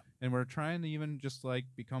 Yeah. And we're trying to even just like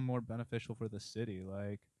become more beneficial for the city.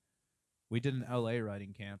 Like we did an LA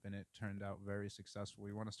writing camp and it turned out very successful.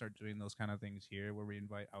 We want to start doing those kind of things here where we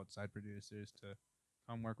invite outside producers to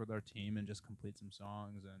come work with our team and just complete some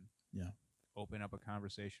songs and open up a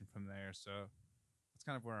conversation from there. So that's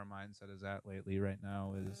kind of where our mindset is at lately right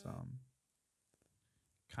now, is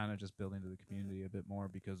kind of just building to the community a bit more,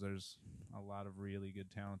 because there's a lot of really good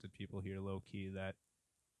talented people here low key that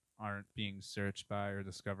aren't being searched by or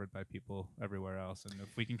discovered by people everywhere else. And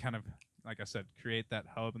if we can kind of, like I said, create that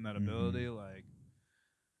hub and that ability, like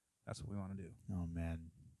that's what we want to do. Oh man.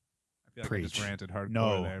 I feel like I just ranted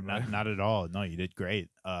hardcore there. Not at all. No, you did great.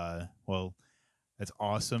 Well, it's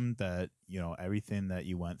awesome that, everything that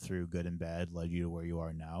you went through, good and bad, led you to where you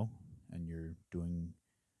are now. And you're doing,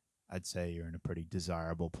 I'd say you're in a pretty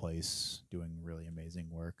desirable place, doing really amazing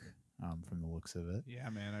work, from the looks of it. Yeah,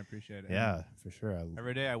 man, I appreciate it. Yeah, for sure.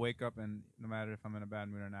 Every day I wake up, and no matter if I'm in a bad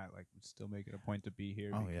mood or not, like still make it a point to be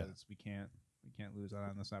here, because we can't lose out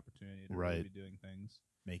on this opportunity to really be doing things.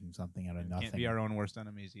 Making something out of nothing. Can't be our own worst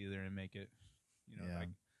enemies either, and make it, like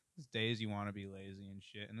there's days you want to be lazy and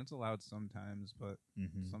shit, and it's allowed sometimes, but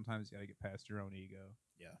sometimes you gotta get past your own ego.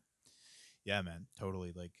 Yeah, man,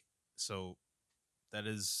 totally. Like, so that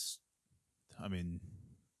is, I mean,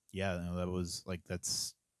 that was like,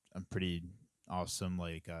 that's a pretty awesome,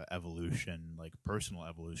 like, evolution, like personal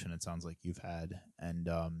evolution. It sounds like you've had, and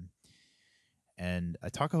I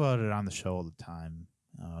talk about it on the show all the time.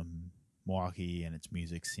 Milwaukee and its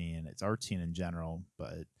music scene, its art scene in general,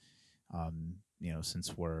 but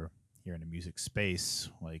since we're here in a music space,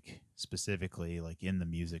 like specifically like in the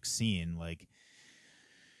music scene, like,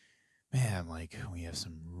 man, like we have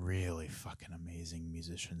some really fucking amazing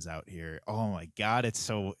musicians out here. Oh my god, it's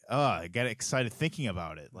so I get excited thinking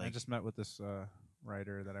about it. Like, I just met with this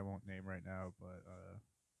writer that I won't name right now, but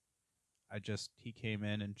he came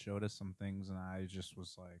in and showed us some things, and I just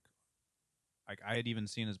was like I had even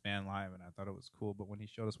seen his band live, and I thought it was cool. But when he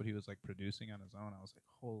showed us what he was like producing on his own, I was like,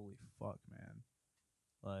 holy fuck, man!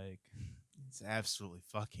 Like, it's absolutely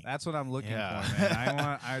fucking. That's what I'm looking for, man.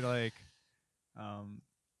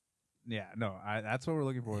 That's what we're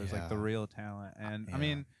looking for, is like the real talent. And I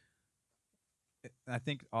mean, I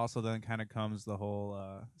think also then kind of comes the whole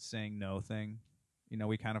saying no thing.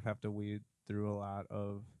 We kind of have to weed through a lot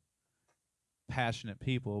of passionate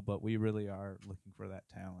people, but we really are looking for that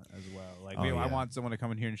talent as well. Like, I want someone to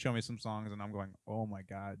come in here and show me some songs, and I'm going, oh my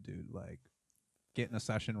god, dude, like get in a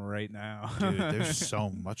session right now. Dude, there's so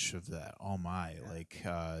much of that. Oh my, like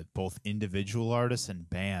both individual artists and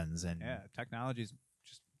bands and yeah, technology's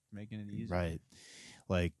just making it easy. right.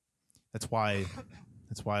 Like that's why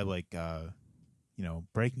like you know,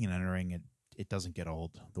 breaking and entering it doesn't get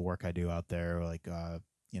old. The work I do out there, like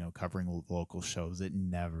you know, covering local shows, it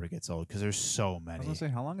never gets old because there's so I many. was gonna say,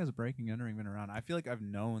 how long has Breaking and Entering been around? I feel like I've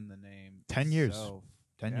known the name 10 years. itself.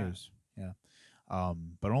 10 Yeah. years. Yeah.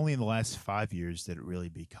 But only in the last 5 years did it really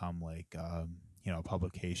become like you know, a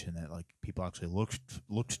publication that like people actually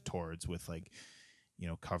looked towards with like, you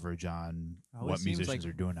know, coverage on Always what seems musicians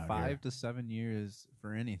like are doing out 5 here. to 7 years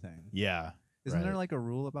for anything. Yeah. Isn't there right. like a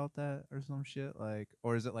rule about that or some shit? Like,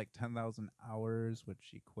 or is it like 10,000 hours,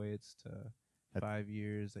 which equates to That- 5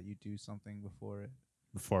 years that you do something before it?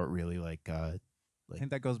 before it really like I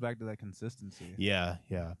think that goes back to that consistency. yeah.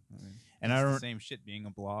 I mean, And it's I the don't same shit being a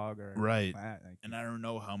blog or Right. that. Like, and I don't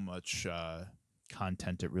know how much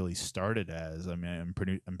content it really started as. I mean,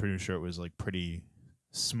 I'm pretty sure it was like pretty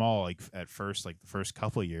small like at first, like the first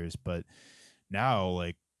couple of years, but now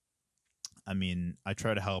like I mean, I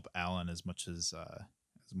try to help Alan as much as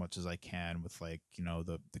I can with like, you know,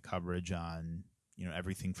 the coverage on, you know,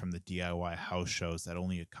 everything from the DIY house shows that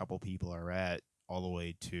only a couple people are at all the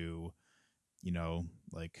way to, you know,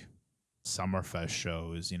 like Summerfest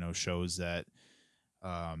shows, you know, shows that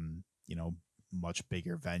you know, much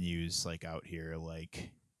bigger venues like out here,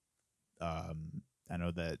 like I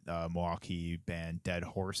know that Milwaukee band Dead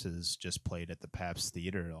Horses just played at the Pabst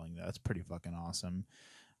Theater. Like, that's pretty fucking awesome.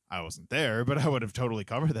 I wasn't there, but I would have totally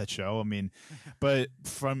covered that show. I mean, but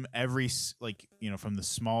from every like, you know, from the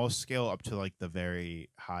smallest scale up to like the very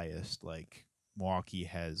highest, like Milwaukee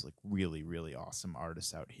has like really, really awesome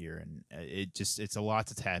artists out here, and it's a lot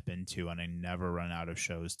to tap into, and I never run out of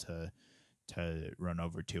shows to run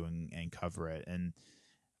over to and cover it. And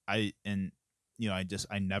you know,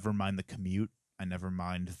 I never mind the commute. I never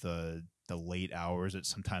mind the late hours it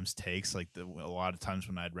sometimes takes. Like a lot of times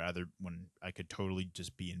when when I could totally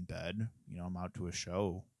just be in bed, you know, I'm out to a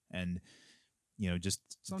show, and you know, just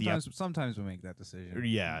sometimes we make that decision.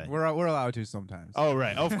 Yeah, we're allowed to sometimes. Oh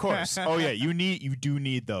right, of course. Oh yeah, you do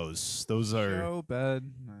need those. Those are show bed.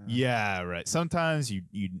 Yeah, right. Sometimes you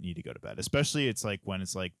need to go to bed, especially it's like when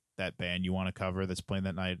it's like that band you want to cover that's playing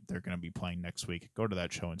that night, they're going to be playing next week. Go to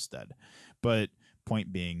that show instead. But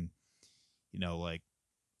point being, you know, like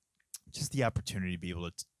just the opportunity to be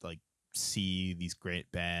able to like see these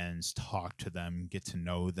great bands, talk to them, get to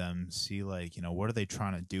know them, see like, you know, what are they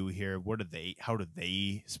trying to do here? How do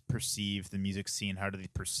they perceive the music scene? How do they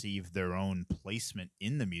perceive their own placement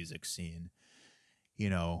in the music scene? You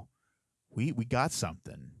know, we got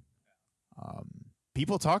something.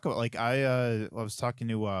 People talk about, like, I was talking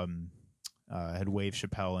to had Wave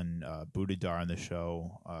Chappelle and Budadar on the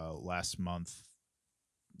show last month.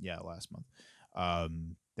 Yeah, last month.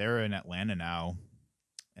 They're in Atlanta now,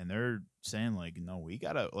 and they're saying like, no, we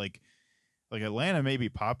gotta like Atlanta may be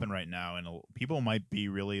popping right now, and people might be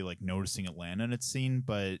really like noticing Atlanta in its scene,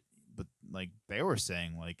 but like they were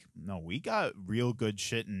saying like, no, we got real good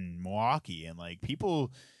shit in Milwaukee, and like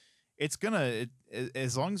people. It's gonna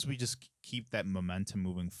as long as we just keep that momentum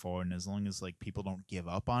moving forward, and as long as like people don't give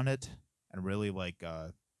up on it and really like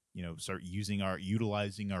you know, start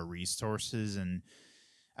utilizing our resources. And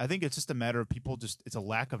I think it's just a matter of it's a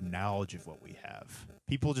lack of knowledge of what we have.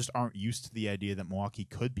 People just aren't used to the idea that Milwaukee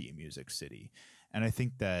could be a music city. And I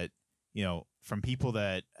think that, you know, from people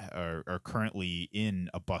that are currently in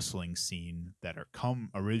a bustling scene that are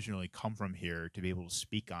originally come from here, to be able to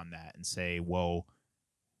speak on that and say, well,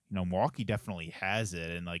 you know, Milwaukee definitely has it,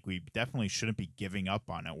 and like we definitely shouldn't be giving up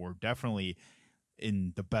on it. We're definitely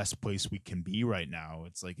in the best place we can be right now.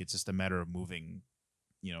 It's like it's just a matter of moving,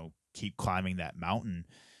 you know, keep climbing that mountain.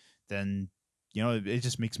 Then, you know, it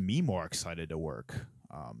just makes me more excited to work,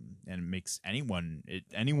 and it makes anyone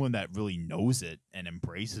that really knows it and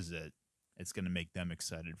embraces it, it's going to make them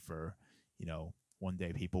excited for, you know, one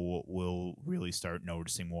day people will really start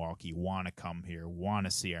noticing Milwaukee, want to come here, want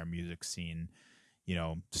to see our music scene. You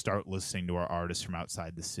know, start listening to our artists from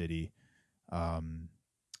outside the city. You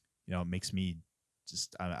know, it makes me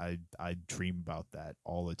just I dream about that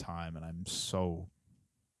all the time, and I'm so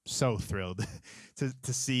thrilled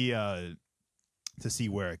to see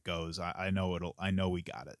where it goes. I know we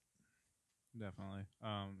got it. Definitely.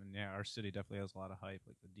 And yeah, our city definitely has a lot of hype,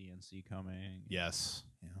 like the DNC coming. Yes,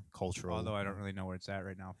 yeah, cultural. Although I don't really know where it's at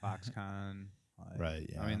right now. Foxconn. Like, right.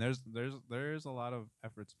 Yeah. I mean, there's a lot of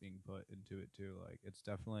efforts being put into it too. Like, it's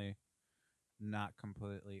definitely not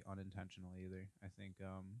completely unintentional either. I think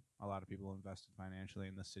a lot of people invested financially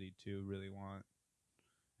in the city too, really want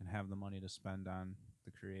and have the money to spend on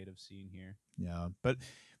the creative scene here. Yeah, but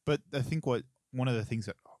I think one of the things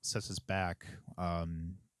that sets us back,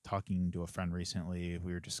 talking to a friend recently,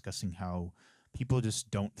 we were discussing how people just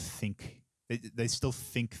don't think they still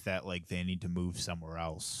think that like they need to move somewhere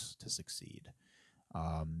else to succeed.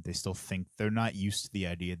 They still think they're not used to the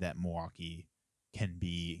idea that Milwaukee can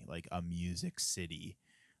be like a music city.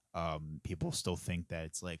 People still think that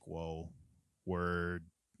it's like, well,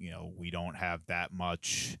 we don't have that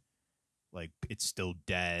much, like it's still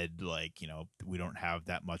dead, like we don't have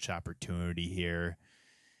that much opportunity here,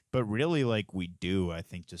 but really like we do. I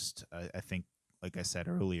think just I think like I said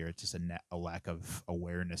earlier, it's just a lack of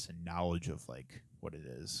awareness and knowledge of like what it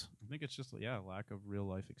is. I think it's just a lack of real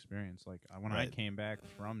life experience. Like when I Right. came back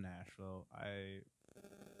from Nashville, I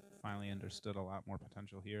finally understood a lot more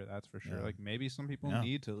potential here. That's for sure. Yeah. Like maybe some people Yeah.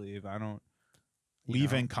 need to leave. I don't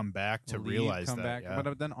Leave and come back to realize come that. back. Yeah.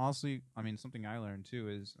 But then also, I mean, something I learned too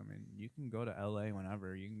is, I mean, you can go to LA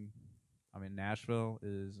whenever. Nashville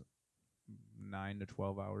is 9 to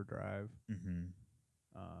 12 hour drive. Mm-hmm.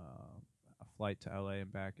 A flight to LA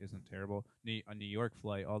and back isn't terrible. A New York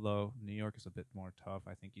flight, although New York is a bit more tough.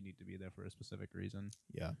 I think you need to be there for a specific reason.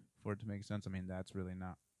 Yeah. For it to make sense. I mean, that's really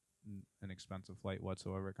not an expensive flight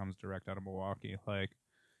whatsoever. It comes direct out of Milwaukee. Like,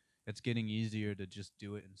 it's getting easier to just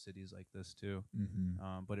do it in cities like this too.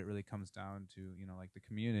 Mm-hmm. But it really comes down to like the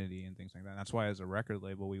community and things like that. And that's why as a record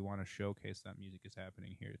label we want to showcase that music is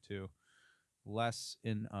happening here too, less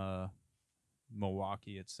in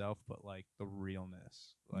Milwaukee itself, but like the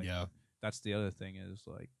realness. Like, yeah. that's the other thing is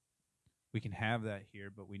like we can have that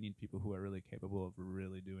here, but we need people who are really capable of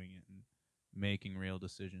really doing it and making real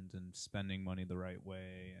decisions and spending money the right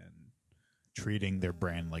way and treating their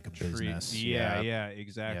brand like a business. Yeah,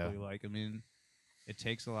 exactly. Yeah. Like, I mean, it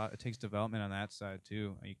takes a lot. It takes development on that side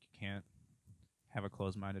too. You can't have a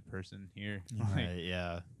closed-minded person here, Right,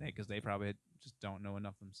 yeah, because they probably just don't know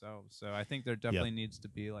enough themselves. So I think there definitely needs to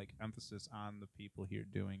be like emphasis on the people here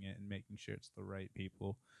doing it and making sure it's the right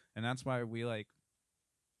people. And that's why we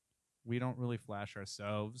don't really flash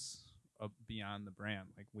ourselves beyond the brand.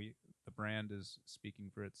 Like the brand is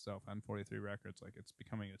speaking for itself. On 43 Records, like it's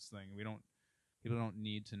becoming its thing. People don't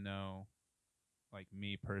need to know, like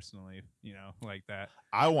me personally, like that.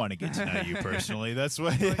 I want to get to know you personally. That's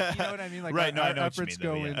what. Like, you know what I mean? Like, right? No, our I know efforts what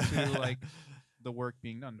you mean, go though, into like the work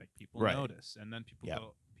being done. Like people Right. notice, and then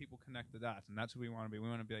people connect the dots, and that's who we want to be. We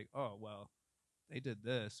want to be like, oh well, they did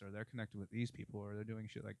this, or they're connected with these people, or they're doing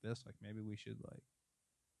shit like this. Like maybe we should like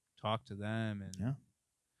talk to them and Yeah.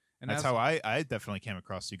 And that's how I definitely came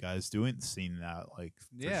across you guys seeing that. Like,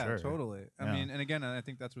 for sure. Totally. Yeah. I mean, and again, I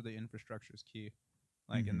think that's where the infrastructure is key.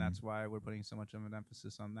 Like, Mhm. and that's why we're putting so much of an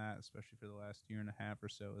emphasis on that, especially for the last year and a half or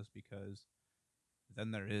so, is because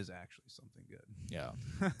then there is actually something good. Yeah.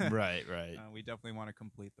 Right. Right. We definitely want to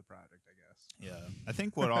complete the project, I guess. Yeah. I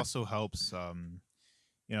think what also helps,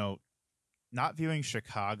 not viewing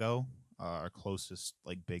Chicago, our closest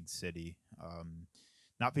like big city,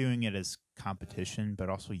 not viewing it as competition, but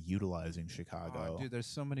also utilizing Chicago. Oh, dude, there's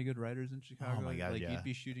so many good writers in Chicago. Oh my God, like yeah. You'd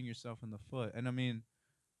be shooting yourself in the foot. And I mean,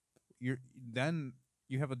 you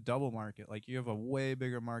have a double market. Like you have a way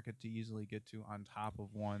bigger market to easily get to on top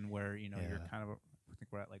of one where you're kind of I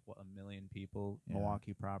think we're at like 1 million people, Yeah.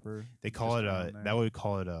 Milwaukee proper. They call it that would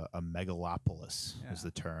call it a megalopolis is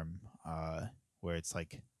the term, where it's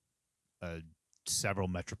like several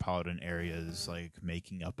metropolitan areas like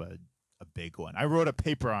making up a big one. I wrote a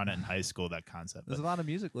paper on it in high school, that concept. There's a lot of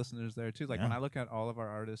music listeners there too. Like Yeah. when I look at all of our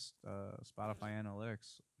artists, Spotify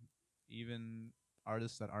analytics, even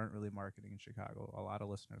artists that aren't really marketing in Chicago, a lot of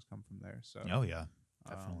listeners come from there. So Oh yeah,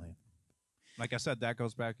 definitely. Like I said, that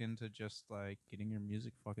goes back into just like getting your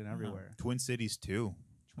music fucking everywhere. Twin Cities too.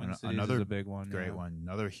 Twin Cities another is a big one. Great one.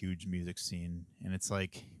 Another huge music scene. And it's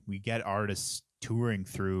like we get artists touring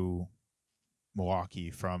through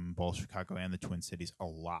Milwaukee from both Chicago and the Twin Cities a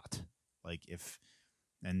lot. Like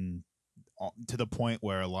to the point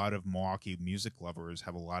where a lot of Milwaukee music lovers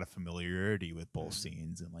have a lot of familiarity with both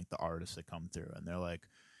scenes and like the artists that come through, and they're like,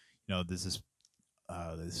 this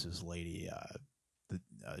is lady,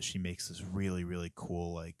 she makes this really, really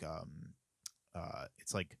cool like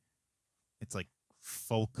it's like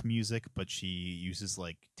folk music, but she uses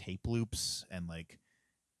like tape loops and like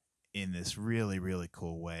in this really, really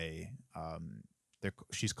cool way.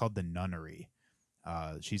 She's called the Nunnery.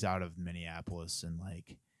 She's out of Minneapolis, and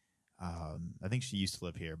like I think she used to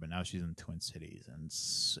live here, but now she's in the Twin Cities, and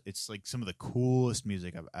it's like some of the coolest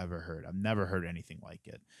music I've ever heard. I've never heard anything like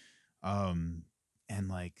it. And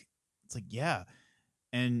like it's like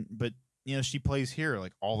but she plays here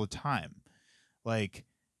like all the time. Like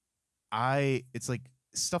it's like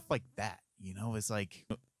stuff like that, it's like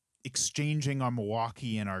exchanging our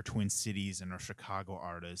Milwaukee and our Twin Cities and our Chicago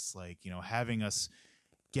artists, like, you know, having us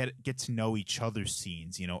get to know each other's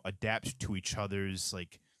scenes, you know, adapt to each other's,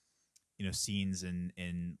 like, you know, scenes,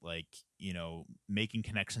 and like, you know, making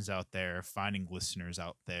connections out there, finding listeners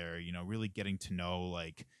out there, you know, really getting to know,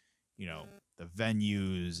 like, you know, the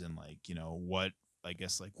venues, and like, you know, what, I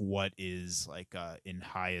guess, like, what is like in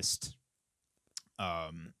highest,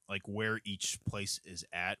 like, where each place is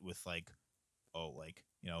at with, like, oh, like,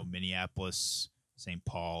 you know, Minneapolis, St.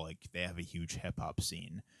 Paul, like, they have a huge hip hop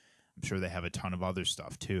scene. I'm sure they have a ton of other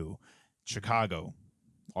stuff too. Chicago,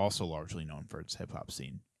 also largely known for its hip hop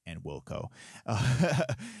scene, and Wilco.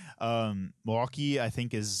 Milwaukee, I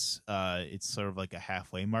think, is it's sort of like a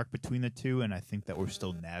halfway mark between the two, and I think that we're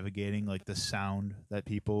still navigating, like, the sound that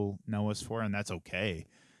people know us for, and that's okay,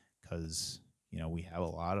 because, you know, we have a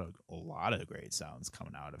lot of great sounds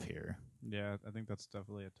coming out of here. Yeah, I think that's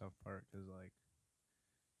definitely a tough part because, like,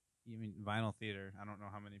 you mean Vinyl Theater. I don't know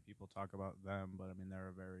how many people talk about them, but I mean they're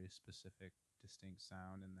a very specific, distinct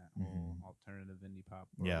sound in that whole alternative indie pop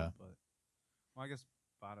world. Yeah. But well, I guess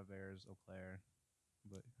Badaver's Eau Claire,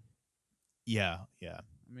 but Yeah. I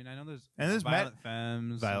mean I know there's Violent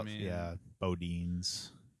Femmes. I mean, yeah,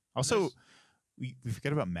 Bodines. Also, we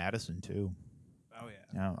forget about Madison too. Oh yeah.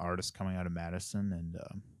 You know, artists coming out of Madison, and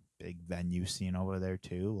big venue scene over there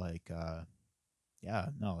too. Like, yeah,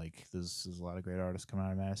 no, like, there's a lot of great artists coming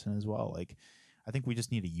out of Madison as well. Like, I think we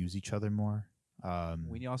just need to use each other more.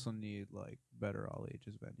 We also need like better all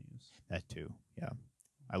ages venues. That too, yeah.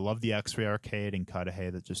 I love the X-Ray Arcade in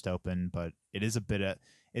Cudahy that just opened, but it is a bit of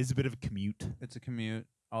a commute. It's a commute.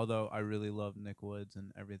 Although I really love Nick Woods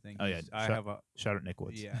and everything. Oh yeah, shout out Nick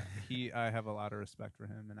Woods. Yeah, I have a lot of respect for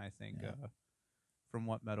him, and I think from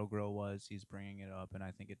what Metal Grill was, he's bringing it up, and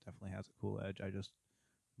I think it definitely has a cool edge.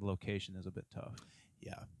 The location is a bit tough.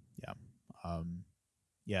 Yeah.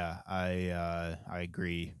 I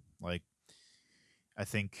agree. Like, I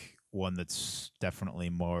think one that's definitely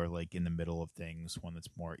more like in the middle of things, one that's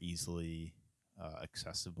more easily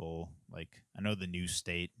accessible. Like, I know the New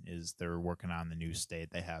State they're working on the New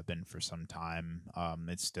State. They have been for some time.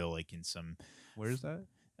 It's still like in some. Where is that?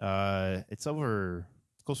 It's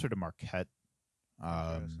closer to Marquette.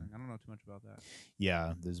 Interesting. I don't know too much about that.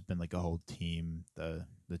 Yeah, there's been like a whole team. The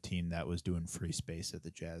team that was doing Free Space at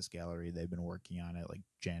the Jazz Gallery, they've been working on it. Like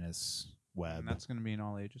Janice Webb. And that's going to be an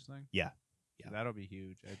all ages thing. Yeah. That'll be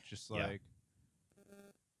huge. It's just Yeah. like,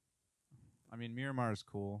 I mean, Miramar is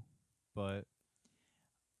cool, but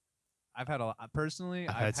I've had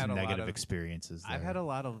some negative experiences there. I've had a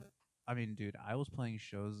lot of. I mean, dude, I was playing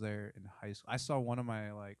shows there in high school. I saw one of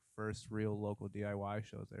my like first real local DIY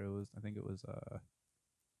shows there. I think it was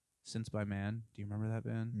Since by Man. Do you remember that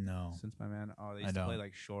band? No. Since by Man. Oh, they used to play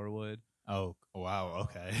like Shorewood. Oh, wow.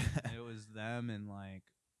 Okay. It was them and like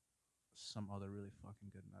some other really fucking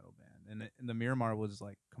good metal band. And the Miramar was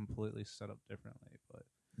like completely set up differently, but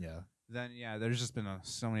yeah. Then there's just been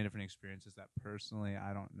so many different experiences that personally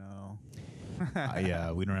I don't know.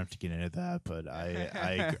 Yeah, we don't have to get into that, but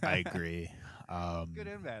I agree. Good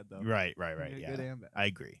and bad though. Right. Yeah, good and bad. I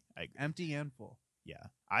agree. Empty and full. Yeah,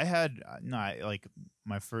 I had like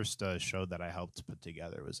my first show that I helped put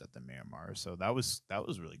together was at the Miramar, so that was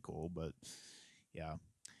really cool. But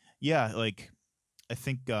yeah, like I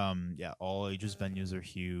think all ages venues are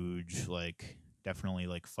huge. Like, definitely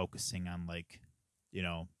like focusing on, like, you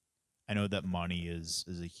know, I know that money is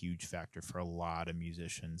a huge factor for a lot of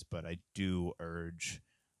musicians, but I do urge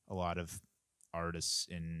a lot of artists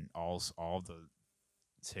in all the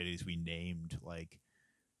cities we named, like,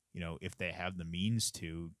 you know, if they have the means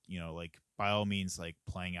to, you know, like, by all means, like,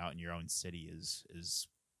 playing out in your own city is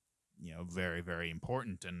you know, very, very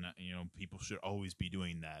important, and you know, people should always be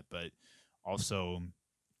doing that. But also,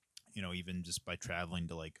 you know, even just by traveling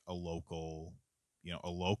to like a local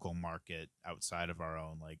market outside of our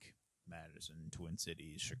own, like Madison, Twin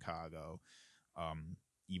Cities, Chicago,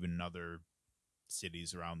 even other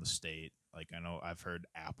cities around the state. Like, I know I've heard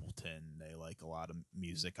Appleton, they like a lot of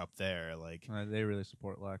music up there. Like, they really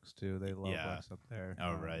support Lex too. They love Lex up there.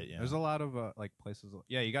 Oh, right. Yeah. There's a lot of like places.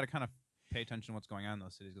 Yeah, you got to kind of pay attention to what's going on in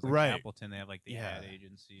those cities. 'Cause, like, right. Appleton, they have like the ad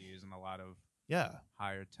agencies and a lot of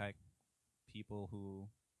higher tech people who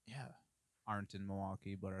aren't in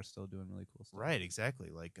Milwaukee but are still doing really cool stuff. Right. Exactly.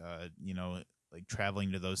 Like, you know, like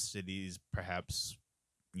traveling to those cities, perhaps,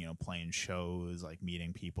 you know, playing shows, like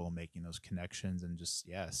meeting people, making those connections, and just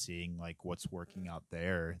seeing like what's working out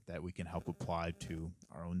there that we can help apply to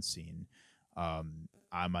our own scene.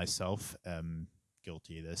 I myself am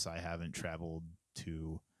guilty of this. I haven't traveled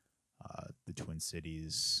to the Twin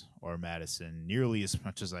Cities or Madison nearly as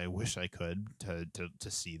much as I wish I could to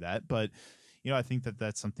see that, but I think that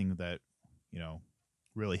that's something that,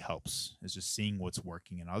 really helps, is just seeing what's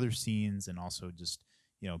working in other scenes, and also just,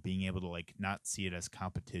 being able to like not see it as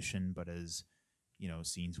competition, but as,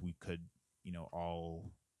 scenes we could,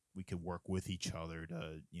 all we could work with each other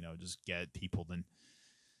to, just get people to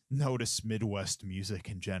notice Midwest music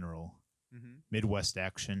in general. Mm-hmm. Midwest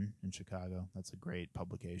Action in Chicago. That's a great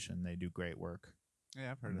publication. They do great work.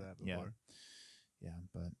 Yeah, I've heard of that before. Yeah,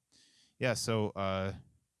 but yeah. So,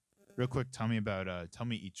 real quick, tell me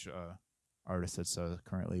each artist that's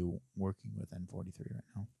currently working with N43 right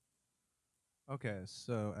now. Okay,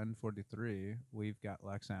 so N43, we've got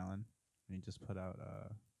Lex Allen, and he just put out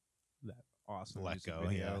that awesome Let music Go,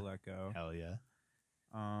 video, yeah. Let Go. Hell yeah.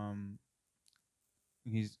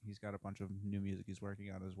 He's got a bunch of new music he's working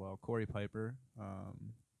on as well. Corey Piper.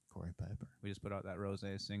 Corey Piper. We just put out that Rose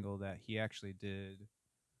single that he actually did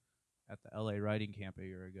at the LA Writing Camp a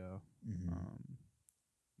year ago. Mm-hmm.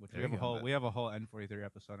 Which There you go. we have a whole N43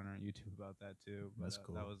 episode on our YouTube about that too. But, That's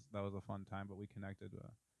cool. That was a fun time. But we connected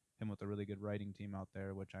him with a really good writing team out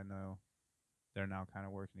there, which I know they're now kind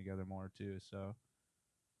of working together more too. So,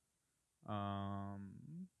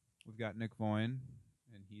 we've got Nick Voyne,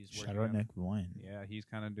 and he's Shout out Nick Voyne. Yeah, he's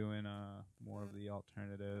kind of doing more of the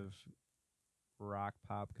alternative rock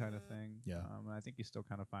pop kind of thing. Yeah, and I think he's still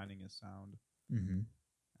kind of finding his sound. Mm-hmm.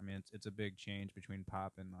 I mean, it's a big change between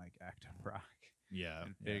pop and like active rock. Yeah,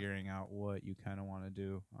 and figuring out what you kind of want to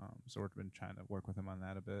do. So we've been trying to work with him on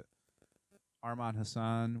that a bit. Armand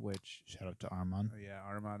Hassan, which shout out to Armand. Yeah,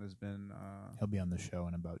 Armand has been. He'll be on the show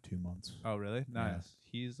in about 2 months. Oh, really? Nice.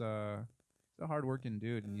 Yeah. He's a hardworking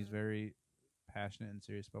dude, and he's very passionate and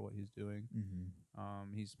serious about what he's doing.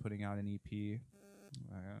 Mm-hmm. He's putting out an EP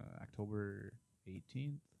October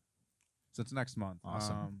 18th. So it's next month.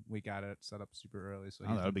 Awesome. We got it set up super early, so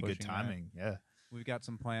that'll be good timing. That. Yeah. We've got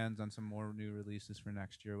some plans on some more new releases for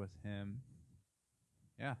next year with him.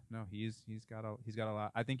 Yeah, no, he's got a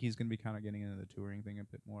lot. I think he's going to be kind of getting into the touring thing a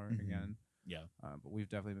bit more again. Yeah. But we've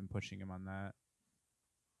definitely been pushing him on that.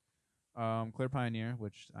 Clear Pioneer,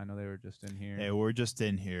 which I know they were just in here. Hey, we're just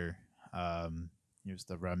in here. Here's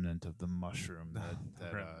the remnant of the mushroom. That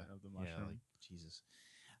of the mushroom. Yeah, like Jesus.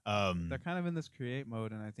 They're kind of in this create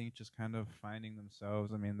mode, and I think just kind of finding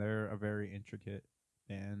themselves. I mean, they're a very intricate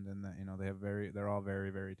band, and that they're all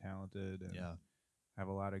very, very talented, and have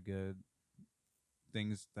a lot of good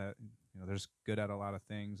things that they're just good at a lot of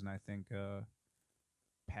things, and I think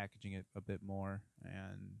packaging it a bit more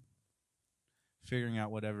and figuring out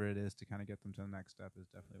whatever it is to kind of get them to the next step is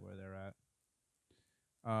definitely where they're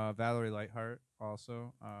at. Valerie Lightheart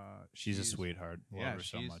also. She's a sweetheart. Love her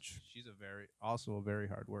so much. She's a very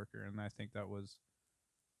hard worker, and I think that was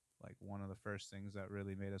like one of the first things that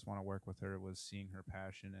really made us want to work with her was seeing her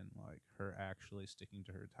passion and like her actually sticking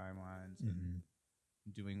to her timelines and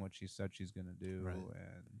doing what she said she's gonna do. Right.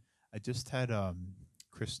 And I just had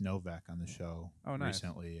Chris Novak on the show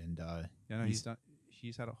recently, and he's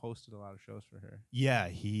hosted a lot of shows for her. Yeah,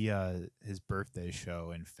 he his birthday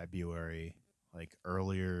show in February, like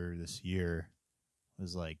earlier this year,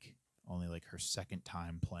 was like only like her second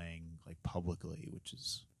time playing like publicly, which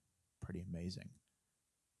is pretty amazing.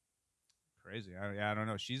 Crazy. I don't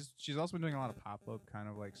know. She's also been doing a lot of pop up, kind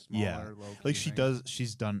of like smaller, low key like things.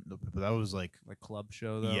 She's done, but that was like club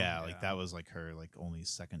show though. Yeah, like that was like her like only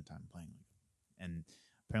second time playing, and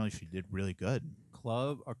apparently she did really good.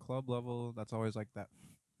 A club level. That's always like that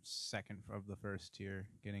second of the first tier,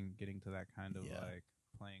 getting to that kind of like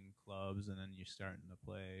playing clubs, and then you're starting to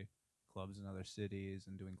play clubs in other cities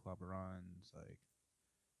and doing club runs. Like,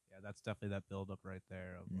 yeah, that's definitely that build up right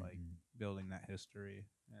there of like building that history.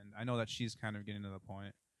 And I know that she's kind of getting to the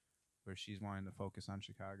point where she's wanting to focus on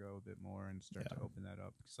Chicago a bit more and start to open that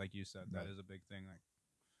up. Because like you said, that is a big thing. Like,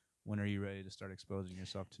 when are you ready to start exposing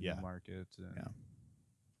yourself to new markets? And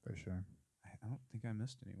for sure. I don't think I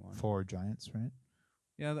missed anyone. 4 Giants, right?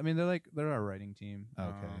 Yeah, I mean, they're our writing team.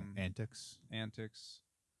 Okay. Antics.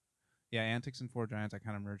 Yeah, Antics and 4 Giants I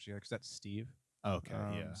kind of merged together because that's Steve. Okay,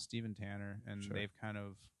 Steve and Tanner, and they've kind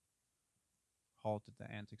of halted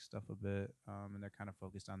the Antics stuff a bit, and they're kind of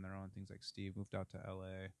focused on their own things. Like Steve moved out to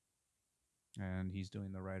LA, and he's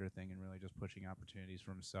doing the writer thing and really just pushing opportunities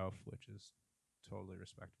for himself, which is totally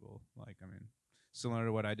respectable. Like, I mean, similar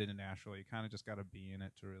to what I did in Nashville, you kind of just got to be in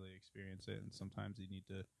it to really experience it, and sometimes you need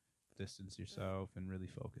to distance yourself and really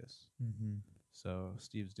focus. So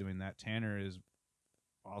Steve's doing that. Tanner is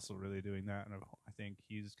also really doing that, and I think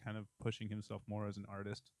he's kind of pushing himself more as an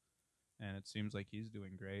artist, and it seems like he's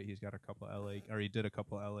doing great. He's got he did a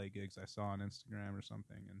couple LA gigs I saw on Instagram or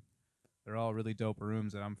something, and they're all really dope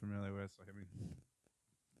rooms that I'm familiar with. Like, I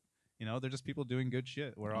mean, they're just people doing good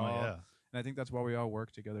shit. And I think that's why we all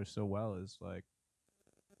work together so well. Is like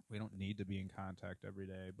we don't need to be in contact every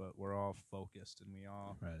day, but we're all focused, and we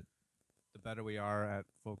all Right. the better we are at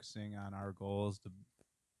focusing on our goals, the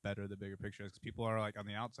better the bigger picture is. Because people are like on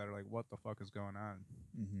the outside are like, what the fuck is going on?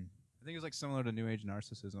 Mm-hmm. I think it's like similar to New Age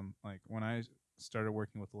narcissism. Like when I started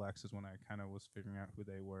working with Lex is when I kind of was figuring out who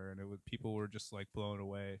they were, and it was people were just like blown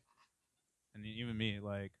away, and even me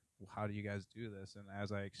like, how do you guys do this? And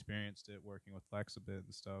as I experienced it working with Lex a bit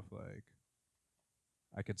and stuff, like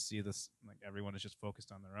I could see this like everyone is just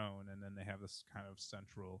focused on their own, and then they have this kind of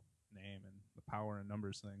central name and the power and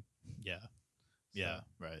numbers thing. Yeah. So, Yeah.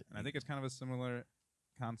 Right. and I think it's kind of a similar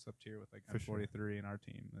concept here with like For sure. M43 and our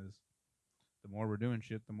team is the more we're doing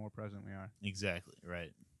shit, the more present we are. Exactly.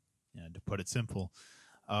 Right. Yeah. To put it simple.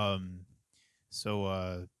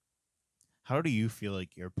 So, how do you feel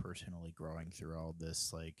like you're personally growing through all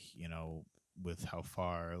this? Like, with how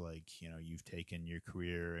far, like, you've taken your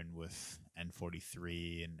career and with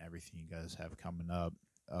N43 and everything you guys have coming up.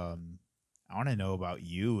 I want to know about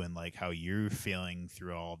you and like how you're feeling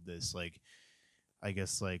through all of this. Like, I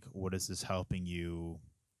guess, like, what is this helping you?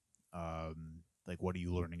 Like, what are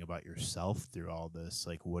you learning about yourself through all this?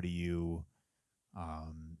 Like, what do you,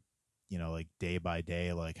 like day by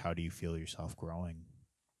day, like, how do you feel yourself growing?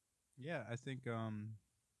 Yeah, I think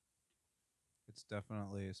it's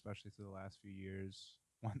definitely, especially through the last few years.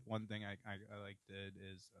 One thing I like did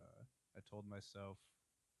is I told myself,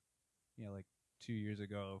 like 2 years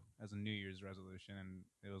ago as a New Year's resolution, and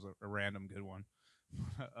it was a random good one.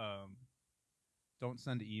 Don't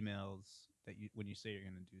send emails that you when you say you're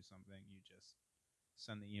gonna do something. You just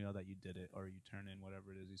send the email that you did it, or you turn in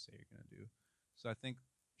whatever it is you say you're gonna do. So I think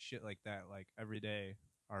shit like that, like every day,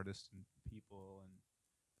 artists and people and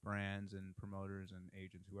brands and promoters and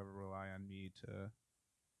agents, whoever rely on me to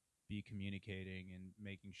be communicating and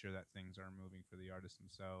making sure that things are moving for the artists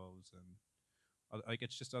themselves, and like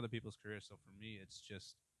it's just other people's careers. So for me, it's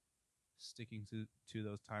just sticking to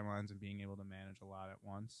those timelines and being able to manage a lot at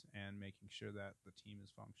once and making sure that the team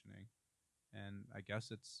is functioning. And I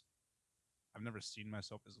guess I've never seen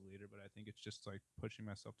myself as a leader, but I think it's just like pushing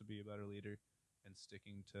myself to be a better leader and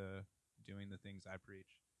sticking to doing the things I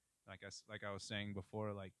preach. Like I was saying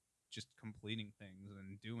before, like just completing things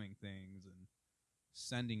and doing things and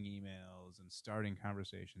sending emails and starting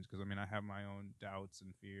conversations. Because I mean, I have my own doubts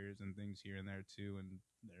and fears and things here and there too, and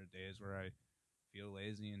there are days where I feel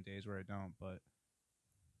lazy and days where I don't. But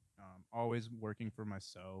always working for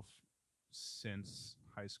myself since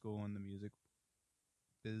high school in the music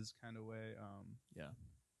biz kind of way. Yeah.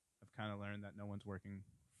 I've kind of learned that no one's working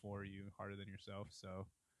for you harder than yourself. So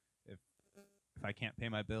if if I can't pay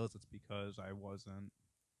my bills, it's because I wasn't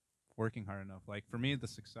working hard enough. Like for me, the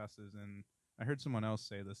successes, and I heard someone else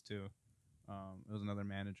say this too. It was another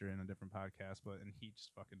manager in a different podcast, and he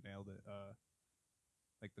just fucking nailed it.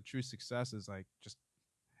 Like the true success is like just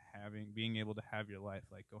being able to have your life,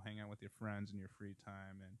 like go hang out with your friends in your free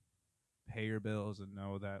time and pay your bills and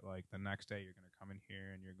know that like the next day you're going to come in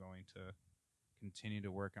here and you're going to continue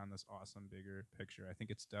to work on this awesome bigger picture. I think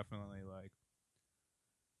it's definitely like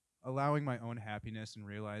allowing my own happiness and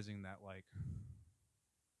realizing that like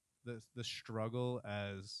the struggle,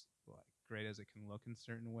 as like great as it can look in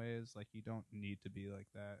certain ways, like you don't need to be like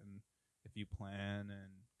that. And if you plan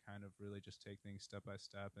and kind of really just take things step by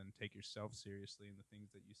step and take yourself seriously in the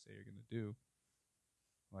things that you say you're going to do,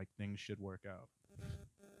 like things should work out.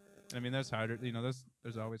 I mean, there's harder,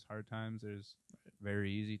 there's always hard times. There's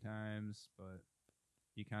very easy times, but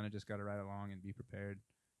you kind of just got to ride along and be prepared.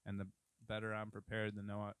 And the better I'm prepared,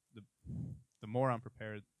 the more I'm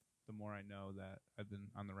prepared, the more I know that I've been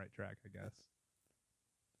on the right track, I guess.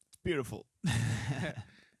 It's beautiful.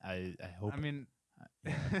 I hope. I mean,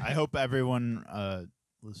 I hope everyone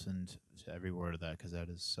listened to every word of that, because that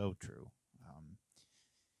is so true.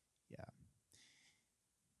 Yeah.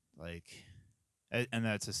 Like, and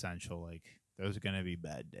that's essential. Like, there's going to be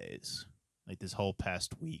bad days. Like, this whole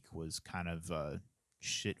past week was kind of a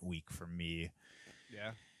shit week for me.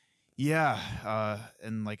 yeah. Yeah.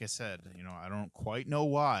 And like I said, I don't quite know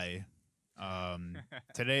why.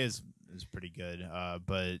 Today is pretty good.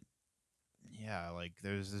 But yeah, like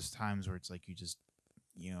there's times where it's like you just,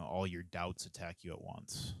 all your doubts attack you at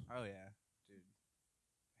once. Oh yeah, dude.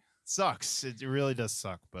 Sucks. It really does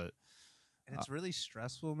suck, but And it's really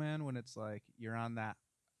stressful, man, when it's like you're on that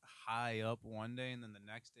high up one day and then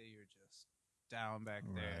the next day you're just down back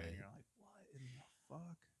there Right. and you're like, what in the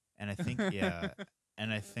fuck? and I think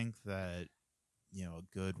and I think that a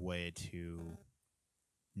good way to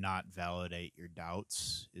not validate your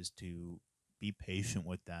doubts is to be patient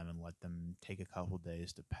with them and let them take a couple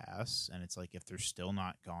days to pass. And it's like if they're still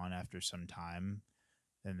not gone after some time,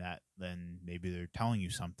 then maybe they're telling you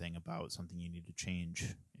something about something you need to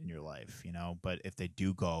change in your life, you know. But if they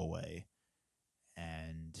do go away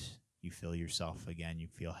and you feel yourself again, you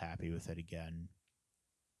feel happy with it again,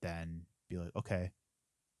 then be like, okay,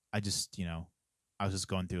 I just, you know, I was just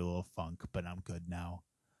going through a little funk, but I'm good now.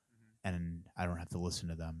 And I don't have to listen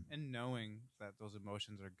to them. And knowing that those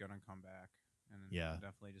emotions are gonna come back, and Yeah.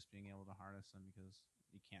 definitely just being able to harness them, because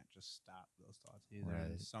you can't just stop those thoughts either.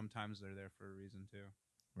 Right. And sometimes they're there for a reason too.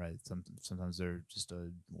 Right. Sometimes they're just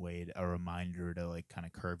a reminder to like kind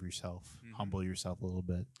of curve yourself, humble yourself a little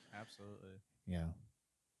bit. Absolutely. Yeah.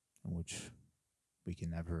 Which we can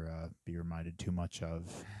never be reminded too much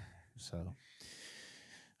of. So,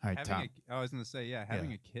 all right, Tom. I was gonna say,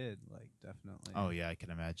 having a kid, like, definitely. Oh yeah, I can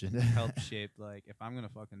imagine. Helps shape, like, if I'm gonna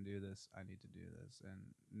fucking do this, I need to do this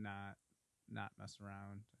and not mess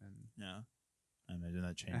around. And yeah, I imagine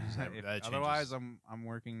that changes. Otherwise, I'm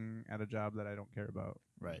working at a job that I don't care about.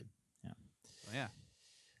 Right. Yeah. So, yeah.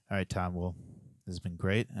 All right, Tom. Well, this has been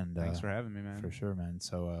great, and thanks for having me, man. For sure, man.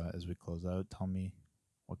 So as we close out, tell me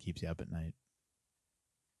what keeps you up at night.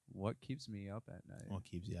 What keeps me up at night? What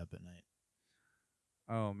keeps you up at night?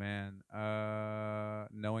 Oh man,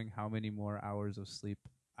 knowing how many more hours of sleep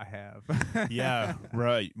I have. Yeah,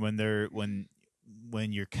 right.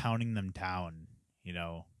 When you're counting them down, you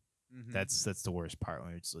know, that's the worst part.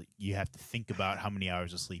 When it's like you have to think about how many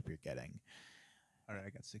hours of sleep you're getting. All right, I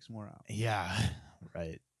got 6 more hours. Yeah,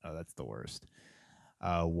 right. Oh, that's the worst.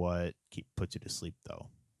 What puts you to sleep though?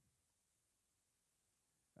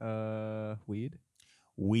 Weed.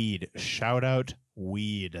 Weed. Shout out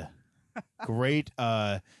weed. Great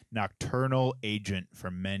nocturnal agent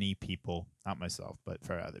for many people. Not myself, but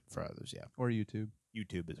for others, yeah. Or YouTube.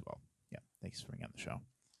 YouTube as well. Yeah. Thanks for being on the show.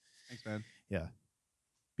 Thanks, man. Yeah.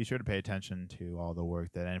 Be sure to pay attention to all the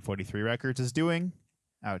work that N43 Records is doing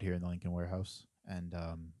out here in the Lincoln Warehouse. And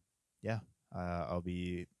I'll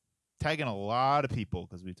be tagging a lot of people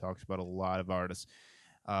because we talked about a lot of artists.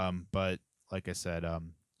 But like I said,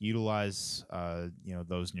 utilize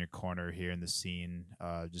those in your corner here in the scene.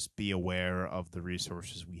 Just be aware of the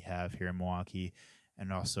resources we have here in Milwaukee,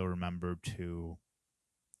 and also remember to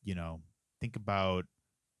think about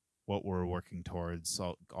what we're working towards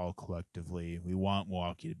all collectively. We want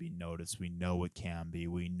Milwaukee to be noticed. We know it can be.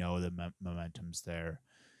 We know the momentum's there.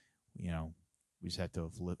 We just have to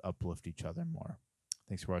uplift each other more.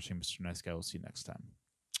 Thanks for watching, Mr. Nice Guy. We'll see you next time.